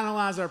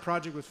finalize our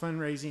project with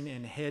fundraising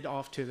and head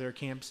off to their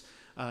camps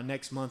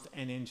next month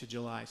and into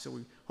July. So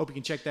we hope you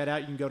can check that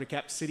out. You can go to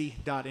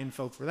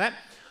capcity.info for that.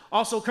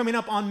 Also coming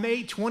up on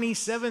May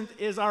 27th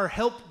is our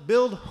Help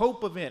Build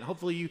Hope event.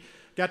 Hopefully you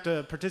got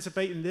to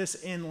participate in this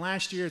in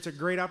last year. It's a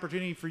great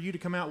opportunity for you to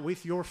come out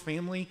with your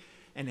family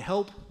and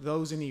help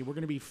those in need. We're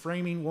going to be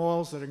framing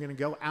walls that are going to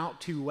go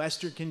out to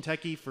Western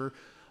Kentucky for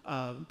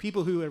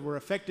people who were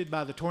affected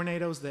by the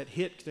tornadoes that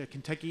hit the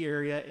Kentucky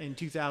area in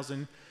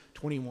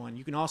 2021.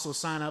 You can also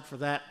sign up for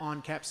that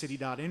on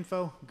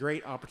capcity.info.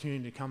 Great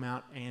opportunity to come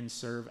out and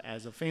serve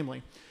as a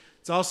family.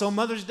 It's also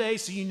Mother's Day,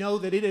 so you know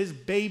that it is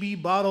Baby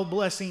Bottle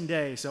Blessing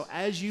Day. So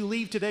as you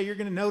leave today, you're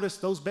going to notice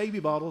those baby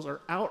bottles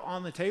are out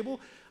on the table.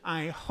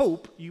 I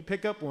hope you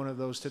pick up one of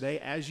those today.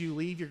 As you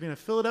leave, you're going to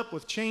fill it up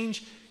with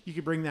change. You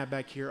can bring that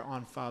back here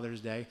on Father's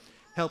Day.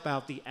 Help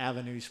out the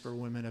Avenues for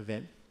Women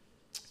event.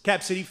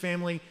 Cap City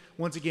family,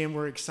 once again,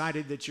 we're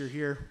excited that you're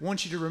here. I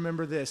want you to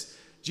remember this.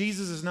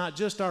 Jesus is not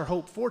just our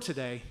hope for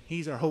today.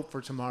 He's our hope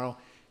for tomorrow.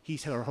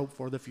 He's our hope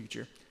for the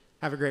future.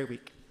 Have a great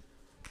week.